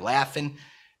open, like laughing.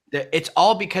 It's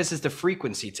all because it's the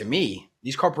frequency. To me,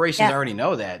 these corporations already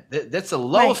know that. That's the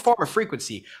lowest form of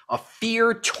frequency. A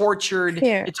fear, tortured.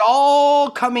 It's all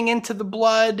coming into the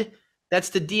blood. That's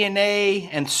the DNA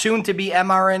and soon to be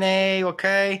mRNA.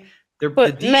 Okay, the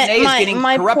DNA is getting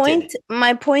corrupted.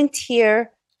 My point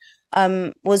here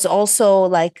was also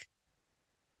like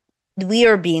we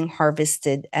are being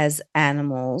harvested as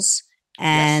animals,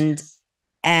 and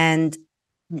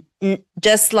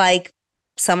just like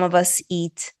some of us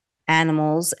eat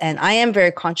animals, and I am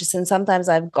very conscious, and sometimes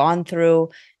I've gone through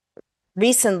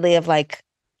recently of like,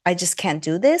 I just can't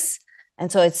do this, and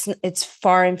so it's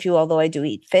far and few, although I do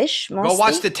eat fish mostly.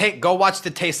 Go watch the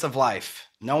Taste of Life.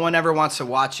 No one ever wants to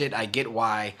watch it. I get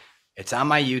why. It's on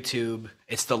my YouTube.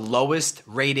 It's the lowest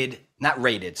rated, not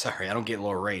rated, sorry, I don't get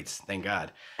lower rates, thank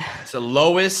God. It's the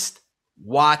lowest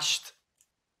watched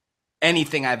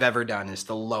anything I've ever done. Is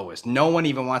the lowest. No one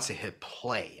even wants to hit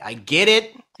play. I get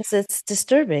it. Because it's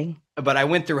disturbing. But I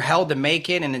went through hell to make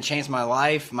it, and it changed my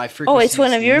life. My frequency. Oh, it's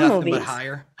one of your movies. But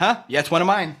higher, huh? Yeah, it's one of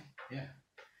mine. Yeah.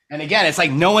 And again, it's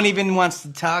like no one even wants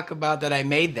to talk about that I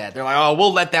made that. They're like, oh,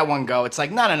 we'll let that one go. It's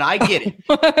like, no, I get it.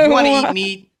 You want to eat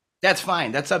meat? That's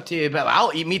fine. That's up to you. But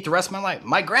I'll eat meat the rest of my life.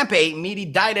 My grandpa ate meat. He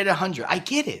died at 100. I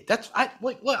get it.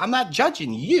 Look, I'm not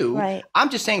judging you. Right.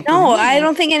 I'm just saying. No, I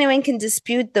don't think anyone can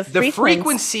dispute the frequency. The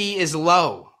frequency is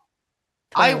low.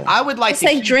 Totally. I would like it's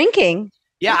like drinking.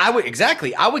 Yeah, I would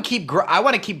exactly. I would I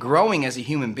want to keep growing as a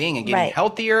human being and getting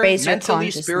healthier, mentally,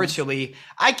 spiritually.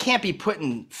 I can't be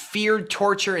putting fear,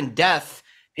 torture, and death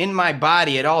in my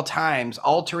body at all times,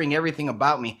 altering everything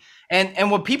about me. And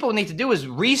what people need to do is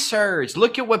research.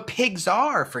 Look at what pigs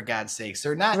are, for God's sakes.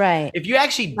 They're not right. If you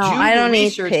actually do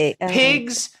research,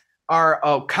 pigs are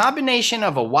a combination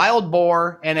of a wild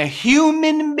boar and a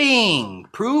human being.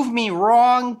 Prove me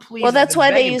wrong, please. Well, that's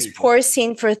why they use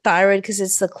porcine for thyroid, because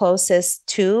it's the closest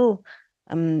to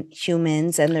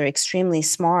humans, and they're extremely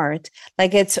smart.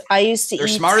 Like they're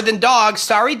smarter than dogs.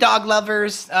 Sorry, dog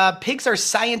lovers. Pigs are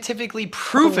scientifically,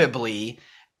 provably,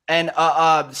 and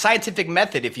scientific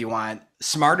method, if you want,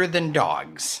 smarter than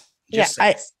dogs.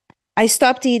 I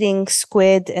stopped eating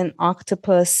squid and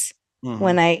octopus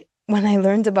when I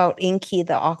learned about Inky,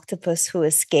 the octopus who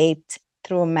escaped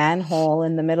through a manhole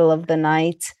in the middle of the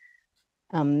night.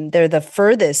 They're the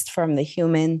furthest from the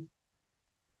human,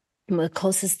 the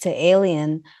closest to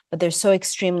alien, but they're so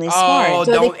extremely smart. Oh,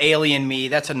 so don't alien me.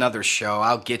 That's another show.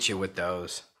 I'll get you with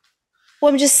those.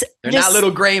 Well, they're not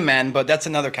little gray men, but that's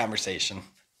another conversation.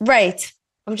 Right.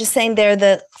 I'm just saying they're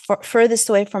the furthest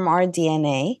away from our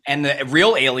DNA. And the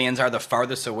real aliens are the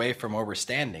farthest away from where we're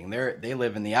standing. They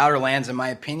live in the outer lands, in my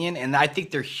opinion, and I think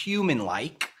they're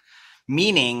human-like,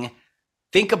 meaning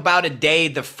think about a day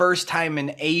the first time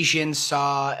an Asian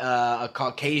saw a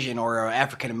Caucasian or an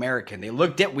African-American.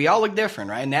 We all look different,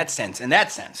 right? In that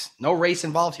sense. No race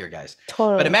involved here, guys.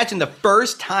 Totally. But imagine the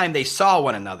first time they saw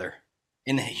one another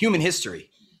in human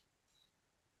history.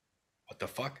 What the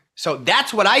fuck? So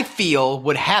that's what I feel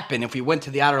would happen if we went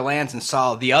to the outer lands and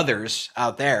saw the others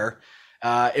out there.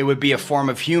 It would be a form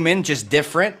of human, just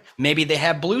different. Maybe they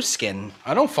have blue skin.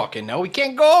 I don't fucking know. We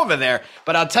can't go over there.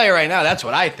 But I'll tell you right now, that's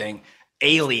what I think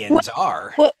aliens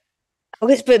are. Well,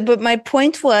 okay, but my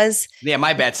point was... Yeah,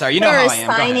 my bad. Sorry. You know how I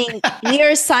am. We are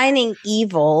assigning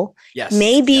evil. Yes.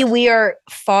 Maybe we are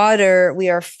fodder. We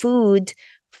are food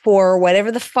for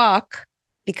whatever the fuck,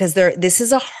 because this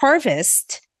is a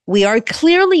harvest. We are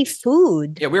clearly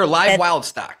food. Yeah, we're live wild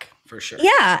stock for sure.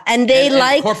 Yeah, and they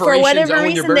for whatever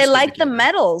reason, they like the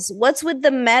metals. What's with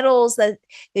the metals that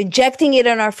injecting it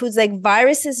in our foods? Like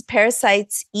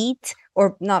parasites eat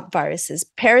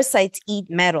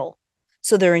metal.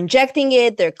 So they're injecting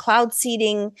it. They're cloud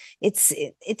seeding. It's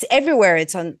everywhere.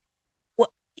 It's on.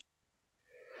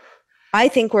 I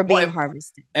think we're being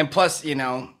harvested. And plus,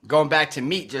 going back to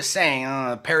meat, just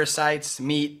saying, parasites,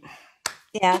 meat.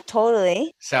 Yeah,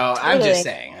 totally. So I'm just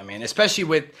saying, especially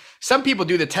with some people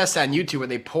do the test on YouTube where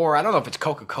they pour, I don't know if it's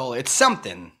Coca-Cola, it's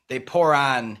something they pour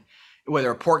on, whether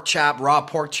a raw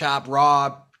pork chop,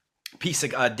 raw piece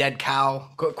of dead cow.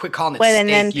 Quit calling it steak. And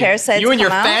then parasites you and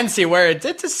your fancy where it's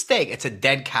a steak, it's a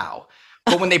dead cow.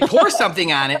 But when they pour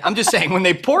something on it, I'm just saying, when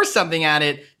they pour something on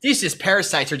it, these just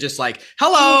parasites are just like,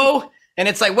 hello. And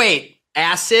it's like, wait,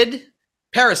 acid,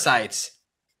 parasites.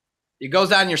 It goes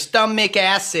down your stomach,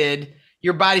 acid.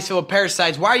 Your body's full of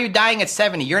parasites. Why are you dying at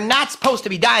 70? You're not supposed to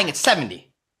be dying at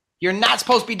 70. You're not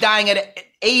supposed to be dying at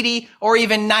 80 or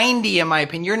even 90, in my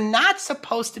opinion. You're not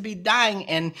supposed to be dying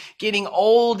and getting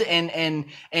old and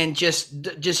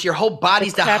just your whole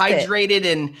body's dehydrated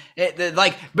and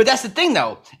but that's the thing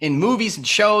though. In movies and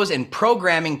shows and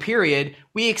programming, period,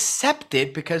 we accept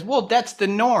it because, well, that's the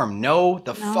norm. No,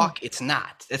 fuck, it's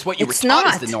not. That's what you were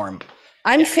taught is the norm.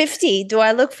 I'm 50. Do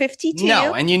I look 50 to you?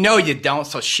 No, and you don't,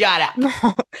 so shut up. No.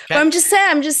 Okay? But I'm just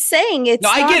saying it's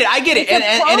I get it.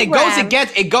 And it goes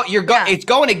against it's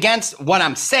going against what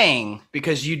I'm saying,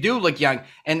 because you do look young,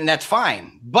 and that's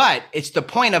fine. But it's the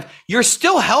point of you're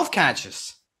still health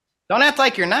conscious. Don't act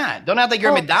like you're not. Don't act like you're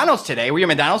at McDonald's today. Were you at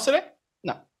McDonald's today?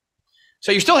 No.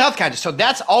 So you're still health conscious. So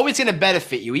that's always going to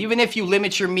benefit you, even if you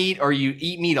limit your meat or you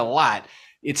eat meat a lot.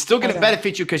 It's still going to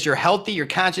benefit you because you're healthy, you're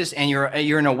conscious, and you're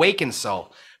an awakened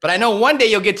soul. But I know one day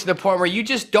you'll get to the point where you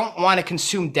just don't want to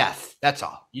consume death. That's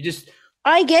all.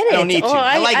 I get it. I don't need to.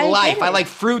 I like life. I like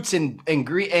fruits and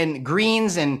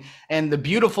greens and the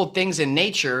beautiful things in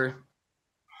nature.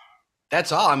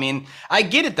 That's all. I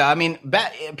get it though.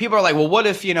 People are like, well, what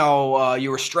if, you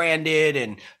were stranded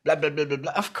and blah, blah, blah, blah,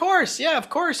 blah. Of course. Yeah,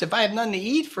 of course. If I have nothing to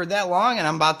eat for that long and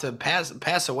I'm about to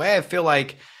pass away, I feel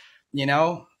like,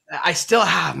 I still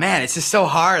man, it's just so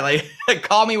hard. Like,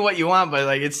 call me what you want,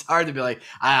 but it's hard to be like,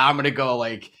 I'm going to go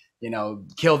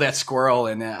kill that squirrel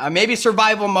and maybe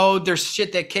survival mode. There's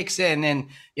shit that kicks in and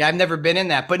yeah, I've never been in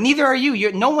that, but neither are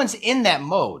you. No one's in that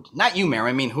mode. Not you,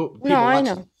 Mary. Who? People I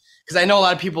know. Because I know a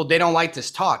lot of people, they don't like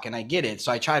this talk and I get it. So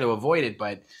I try to avoid it,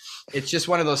 but it's just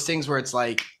one of those things where it's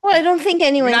like, well, I don't think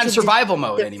anyone's not in survival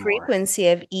mode anymore. The frequency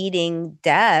of eating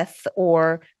death,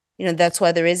 or, that's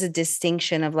why there is a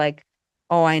distinction of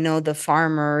oh, I know the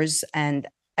farmers and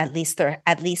at least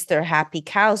they're happy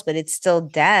cows, but it's still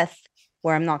death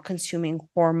where I'm not consuming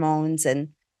hormones and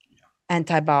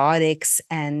antibiotics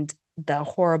and the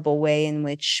horrible way in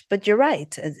which, but you're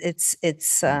right.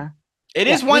 It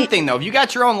is one thing though. If you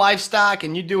got your own livestock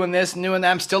and you're doing this and doing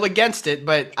that, I'm still against it.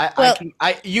 But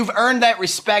you've earned that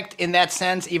respect in that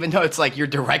sense, even though it's like you're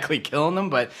directly killing them.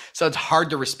 But so it's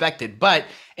hard to respect it. But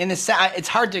it's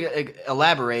hard to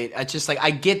elaborate. It's just like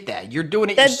I get that you're doing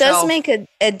it yourself. That does make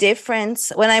a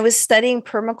difference. When I was studying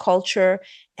permaculture,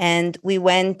 and we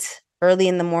went early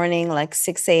in the morning, like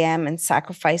 6 a.m., and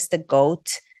sacrificed a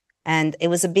goat, and it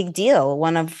was a big deal.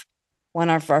 One of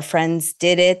our friends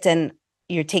did it, and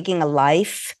you're taking a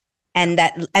life, and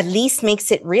that at least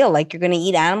makes it real. Like, you're going to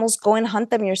eat animals, go and hunt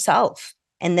them yourself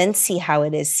and then see how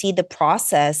it is, see the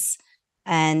process.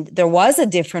 And there was a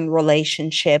different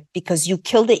relationship because you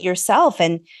killed it yourself,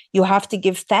 and you have to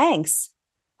give thanks.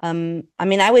 I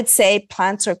mean, I would say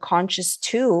plants are conscious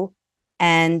too.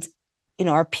 And,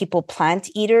 are people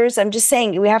plant eaters? I'm just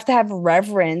saying we have to have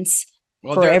reverence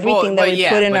for everything that we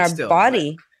put in our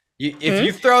body. If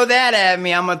you throw that at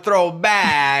me, I'm going to throw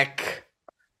back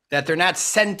that they're not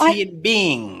sentient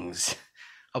beings.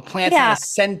 A plant's not a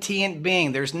sentient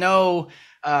being. There's no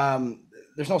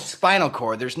spinal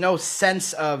cord. There's no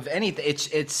sense of anything.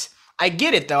 It's. I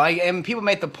get it though. And people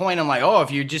make the point. I'm like, oh,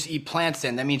 if you just eat plants,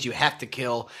 then that means you have to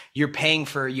kill. You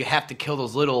have to kill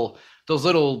those little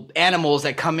animals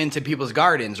that come into people's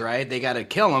gardens, right? They got to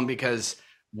kill them because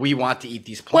we want to eat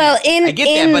these plants. Well, I get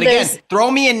that, but again,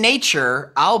 throw me in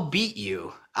nature, I'll beat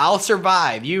you. I'll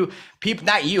survive. People,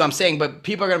 not you, I'm saying, but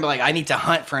people are going to be like, I need to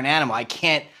hunt for an animal. I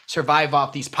can't survive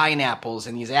off these pineapples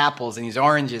and these apples and these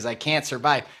oranges. I can't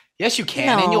survive. Yes, you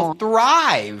can, and you'll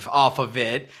thrive off of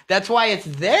it. That's why it's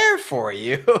there for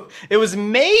you. It was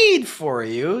made for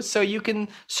you so you can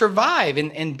survive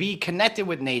and be connected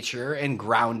with nature and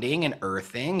grounding and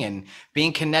earthing and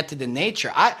being connected to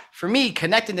nature. For me,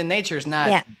 connected to nature is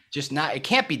not it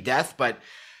can't be death, but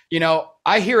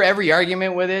I hear every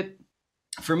argument with it.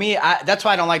 For me, that's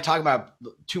why I don't like talking about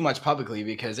too much publicly,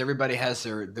 because everybody has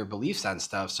their beliefs on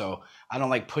stuff. So I don't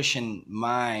like pushing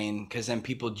mine, because then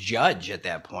people judge at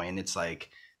that point. It's like,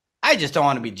 I just don't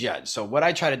want to be judged. So what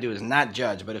I try to do is not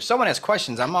judge. But if someone has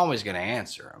questions, I'm always going to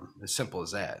answer them. As simple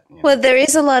as that. Well, there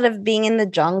is a lot of being in the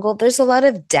jungle. There's a lot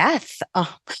of death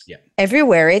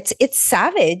everywhere. It's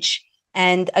savage.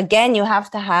 And again, you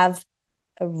have to have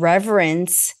a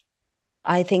reverence.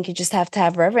 I think you just have to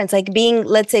have reverence, like being,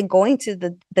 let's say, going to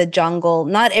the jungle.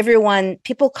 Not everyone,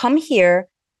 people come here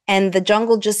and the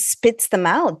jungle just spits them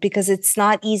out because it's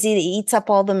not easy. It eats up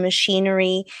all the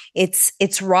machinery.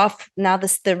 It's rough. Now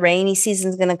the rainy season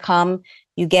is going to come.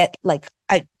 You get, like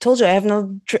I told you, I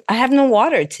have no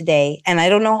water today, and I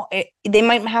don't know. They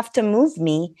might have to move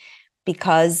me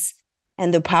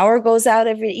and the power goes out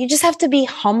you just have to be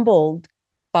humbled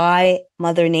by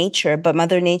Mother Nature. But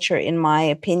Mother Nature, in my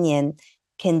opinion,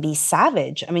 can be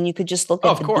savage. I mean, you could just look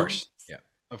at bees. Yeah, of course.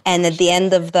 And at the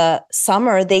end of the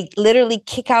summer, they literally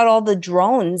kick out all the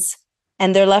drones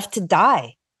and they're left to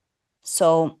die.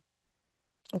 So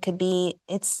it could be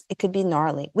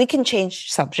gnarly. We can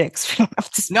change subjects. We don't have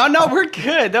to. No, we're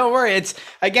good. Don't worry. It's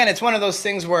one of those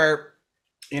things where,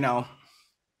 I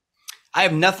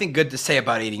have nothing good to say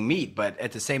about eating meat, but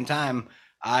at the same time,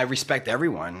 I respect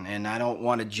everyone and I don't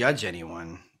want to judge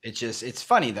anyone. It's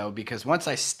funny though, because once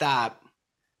I stop,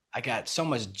 I got so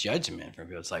much judgment from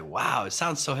people. It's like, wow, it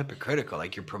sounds so hypocritical.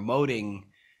 Like you're promoting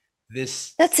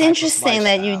this. That's interesting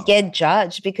that you get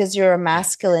judged because you're a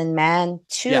masculine man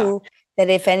too. Yeah. That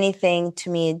if anything, to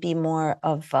me, it'd be more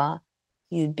of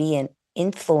you'd be an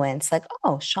influence. Like,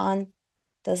 oh, Sean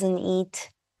doesn't eat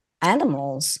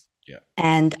animals. Yeah.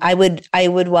 And I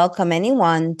would welcome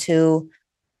anyone to.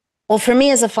 Well, for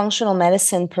me as a functional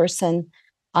medicine person,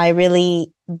 I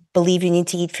really believe you need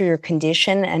to eat for your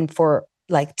condition, and for,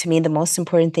 like, to me, the most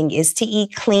important thing is to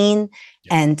eat clean.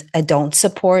 Yeah. And I don't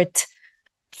support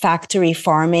factory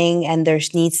farming, and there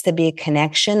needs to be a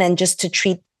connection, and just to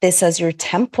treat this as your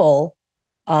temple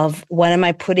of what am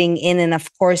I putting in? And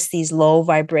of course, these low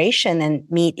vibration, and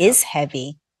meat is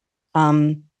heavy. But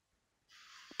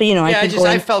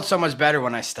I felt so much better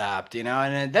when I stopped,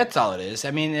 and that's all it is.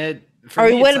 I mean,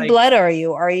 what blood are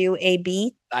you? Are you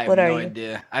AB? I have no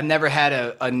idea. I've never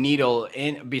had a needle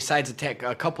in, besides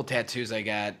a couple tattoos I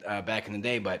got back in the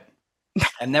day, but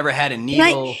I've never had a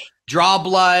needle, draw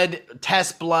blood,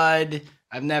 test blood.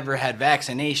 I've never had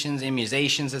vaccinations,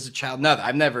 immunizations as a child. Nothing.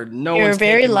 I've never. No one's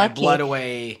taken my blood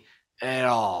away at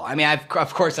all. I mean,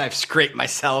 of course I've scraped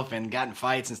myself and gotten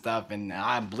fights and stuff, and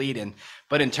I'm bleeding.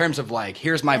 But in terms of like,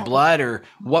 here's my blood, or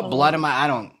what blood am I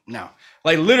don't know.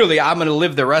 Like literally, I'm gonna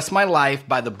live the rest of my life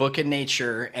by the book of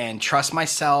nature and trust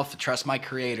myself, trust my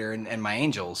creator and my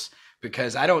angels,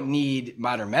 because I don't need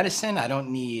modern medicine. I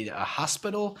don't need a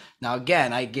hospital. Now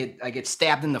again, I get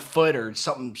stabbed in the foot or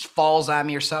something falls on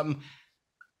me or something.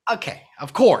 Okay,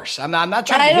 of course. I'm not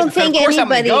trying. I don't think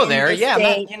anybody go there.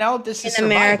 Yeah, this is in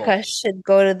America survival. should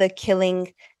go to the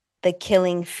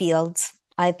killing fields.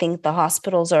 I think the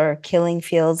hospitals are killing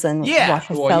fields, and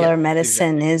Rockefeller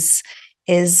medicine is.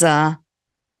 I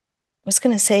was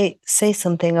going to say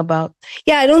something about.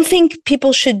 Yeah, I don't think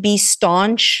people should be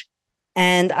staunch.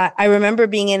 And I remember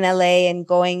being in LA and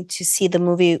going to see the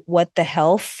movie What the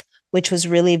Health, which was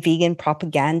really vegan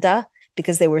propaganda,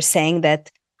 because they were saying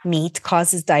that meat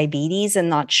causes diabetes and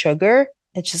not sugar.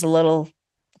 It's just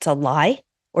it's a lie.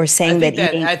 Or saying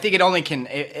I think it only can,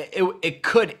 it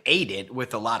could aid it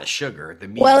with a lot of sugar. The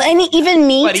meat. Well, even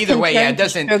meat, but either way, it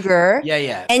doesn't. Sugar.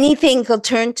 Yeah. Anything could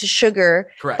turn to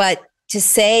sugar. Correct. But to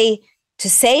say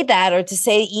that, or to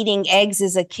say eating eggs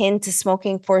is akin to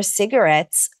smoking 4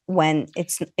 cigarettes when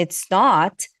it's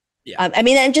not. Yeah. I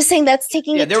mean, I'm just saying that's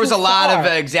taking. Yeah, it there was too a lot far.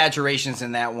 of exaggerations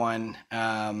in that one.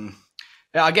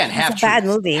 Again, half It's a bad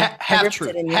movie.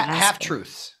 Half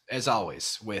truths, as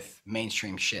always with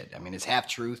mainstream shit. I mean, it's half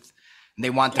truth. And they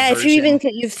want the version. If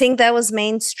you think that was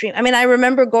mainstream. I mean, I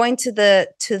remember going to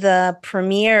the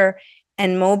premiere,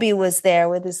 and Moby was there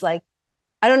with his, like,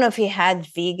 I don't know if he had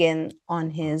vegan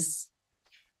on his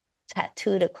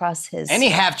tattooed across his. Any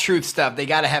half truth stuff, they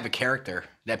got to have a character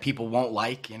that people won't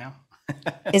like.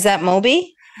 Is that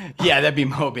Moby? Yeah, that'd be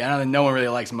Moby. I don't think no one really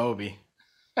likes Moby.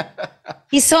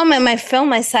 He saw him in my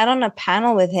film. I sat on a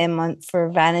panel with him for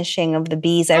Vanishing of the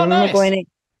Bees. I remember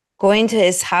going to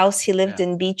his house. He lived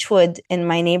in Beechwood in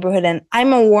my neighborhood, and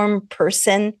I'm a warm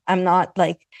person. I'm not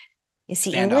like, is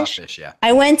he English? Yeah.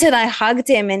 I went and I hugged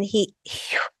him, and he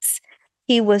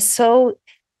was so.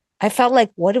 I felt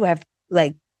like, what do I have,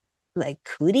 like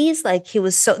cooties? Like, he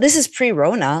was so. This is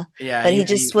pre-Rona, yeah, but he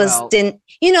just didn't.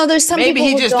 There's some maybe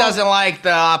people he just doesn't like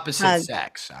the opposite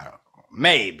sex. I don't know.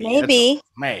 Maybe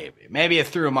it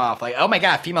threw him off. Like, oh my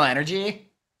god, female energy.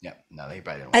 Yeah, no, he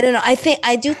probably didn't. I don't know.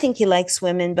 I do think he likes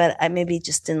women, but I maybe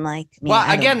just didn't like me.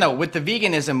 Well, again, though, with the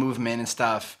veganism movement and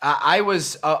stuff, I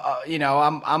was,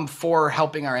 I'm for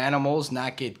helping our animals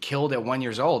not get killed at 1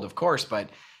 year old, of course, but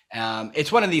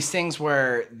it's one of these things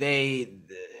where I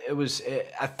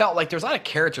felt like there's a lot of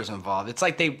characters involved. It's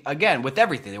like with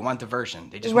everything, they want diversion.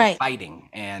 They just want fighting,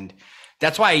 and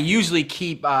that's why I usually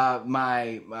keep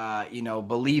my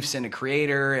beliefs in a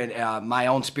creator and my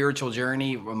own spiritual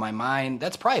journey with my mind.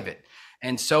 That's private,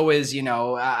 and so is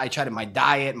I try to my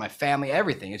diet, my family,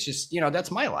 everything. It's just that's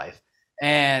my life.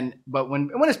 But when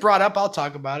it's brought up, I'll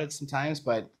talk about it sometimes.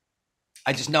 But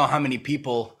I just know how many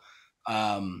people,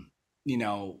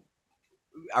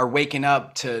 are waking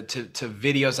up to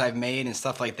videos I've made and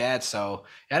stuff like that. So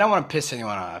I don't want to piss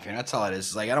anyone off. That's all it is.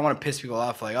 It's like, I don't want to piss people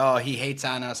off. Like, oh, he hates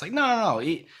on us. Like, no.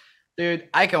 Dude,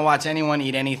 I can watch anyone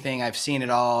eat anything. I've seen it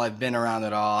all. I've been around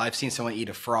it all. I've seen someone eat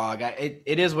a frog.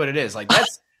 It is what it is. Like,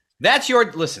 that's your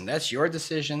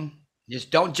decision.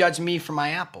 Just don't judge me for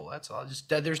my apple. That's all. Just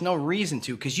there's no reason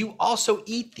to, because you also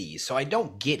eat these. So I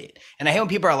don't get it. And I hate when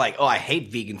people are like, oh, I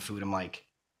hate vegan food. I'm like,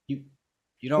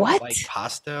 you don't like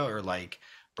pasta or like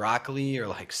broccoli or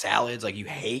like salads? Like you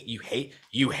hate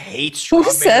strawberries? Who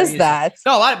says that?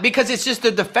 No, because it's just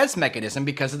a defense mechanism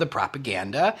because of the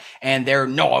propaganda. And they're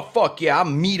fuck yeah,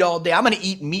 I'm meat all day. I'm gonna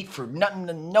eat meat for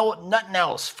nothing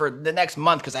else for the next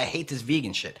month because I hate this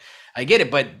vegan shit. I get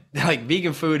it, but like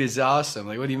vegan food is awesome.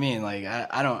 Like, what do you mean? Like,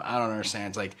 I don't understand.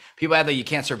 It's like people act like you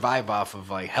can't survive off of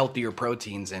like healthier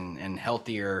proteins and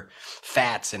healthier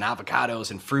fats and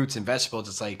avocados and fruits and vegetables.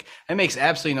 It's like, it makes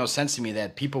absolutely no sense to me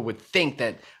that people would think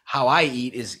that how I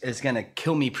eat is going to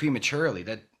kill me prematurely.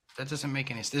 That doesn't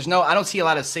make any sense. I don't see a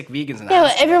lot of sick vegans in that.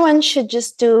 Yeah, everyone should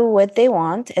just do what they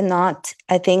want and not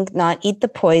eat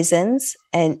the poisons.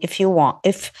 And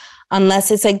unless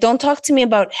it's like, don't talk to me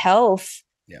about health.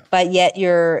 Yeah. But yet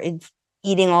you're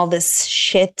eating all this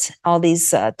shit, all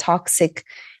these toxic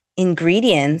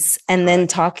ingredients, and then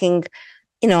talking,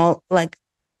 like,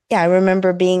 yeah, I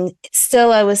remember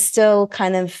I was still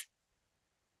kind of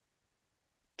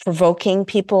provoking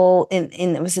people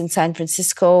it was in San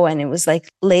Francisco, and it was like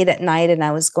late at night, and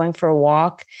I was going for a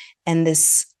walk, and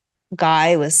this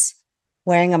guy was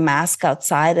wearing a mask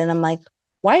outside, and I'm like,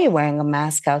 why are you wearing a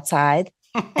mask outside?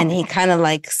 And he kind of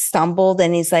like stumbled,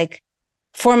 and he's like,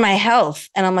 for my health.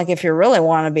 And I'm like, if you really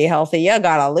want to be healthy, you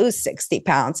gotta lose 60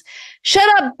 pounds. Shut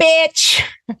up, bitch.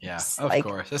 Yeah, of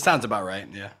course. That sounds about right.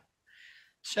 Yeah.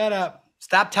 Shut up.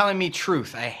 Stop telling me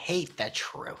truth. I hate that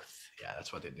truth. Yeah,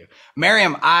 that's what they do.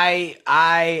 Maryam,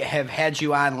 I have had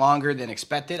you on longer than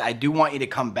expected. I do want you to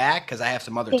come back because I have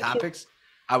some other topics.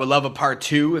 I would love a part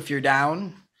 2 if you're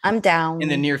down. I'm down. In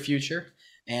the near future.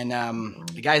 And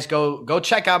you guys go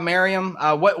check out Maryam.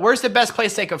 Where's the best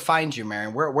place they could find you,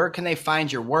 Maryam? Where can they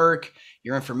find your work,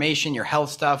 your information, your health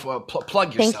stuff? Well,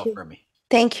 plug yourself for me.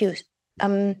 Thank you.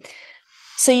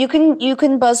 So you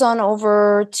can buzz on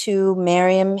over to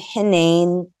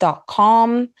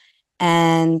maryamhenein.com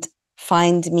and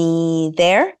find me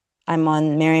there. I'm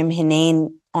on Maryam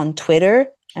Henein on Twitter.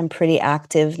 I'm pretty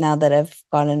active now that I've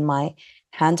gotten my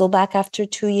handle back after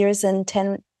 2 years and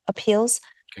 10 appeals.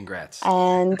 Congrats.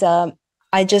 And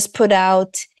I just put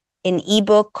out an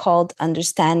ebook called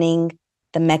Understanding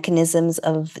the Mechanisms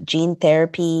of Gene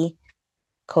Therapy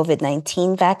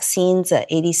COVID-19 Vaccines,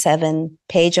 87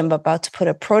 page. I'm about to put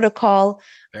a protocol.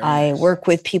 I work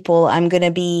with people. I'm going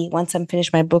to be, once I'm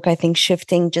finished my book, I think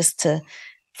shifting just to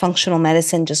functional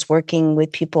medicine, just working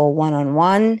with people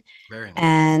one-on-one. Very nice.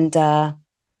 And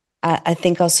I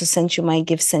think also sent you my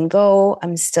Give Send Go.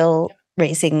 I'm still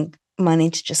raising money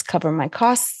to just cover my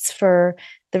costs for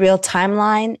the Real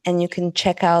Timeline. And you can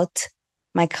check out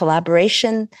my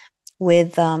collaboration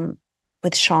with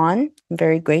Sean. I'm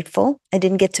very grateful. I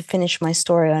didn't get to finish my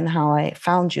story on how I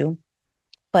found you,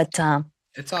 but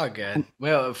it's all good.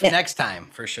 Well, next time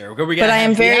for sure. We but I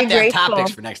am very grateful.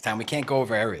 Topics for next time. We can't go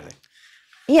over everything.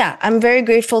 Yeah, I'm very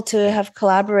grateful to have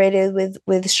collaborated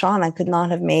with Sean. I could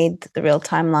not have made the Real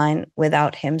Timeline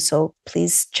without him. So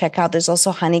please check out. There's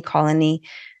also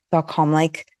honeycolony.com.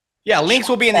 Links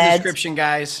will be in the description,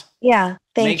 guys. Yeah,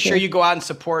 Make sure you go out and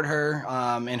support her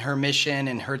in her mission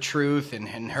and her truth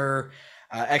and her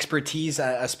expertise,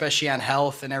 especially on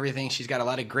health and everything. She's got a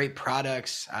lot of great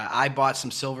products. I bought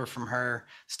some silver from her,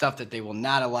 stuff that they will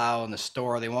not allow in the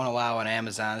store. They won't allow on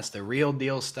Amazon. It's the real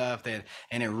deal stuff, and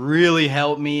it really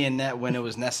helped me in that when it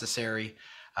was necessary.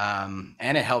 And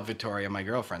it helped Victoria, my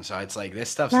girlfriend. So it's like, this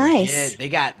stuff's nice. Legit.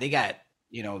 They got,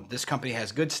 this company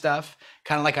has good stuff.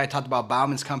 Kind of like I talked about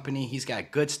Bauman's company. He's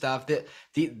got good stuff.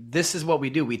 This is what we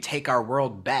do. We take our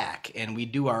world back and we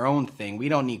do our own thing. We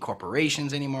don't need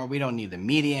corporations anymore. We don't need the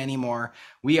media anymore.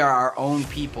 We are our own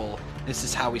people. This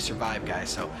is how we survive, guys.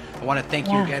 So I want to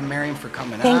thank you again, Maryam, for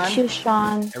coming on. Thank you,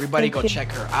 Sean. Everybody go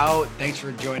check her out. Thanks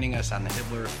for joining us on The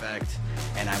Hibbler Effect.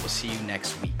 And I will see you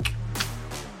next week.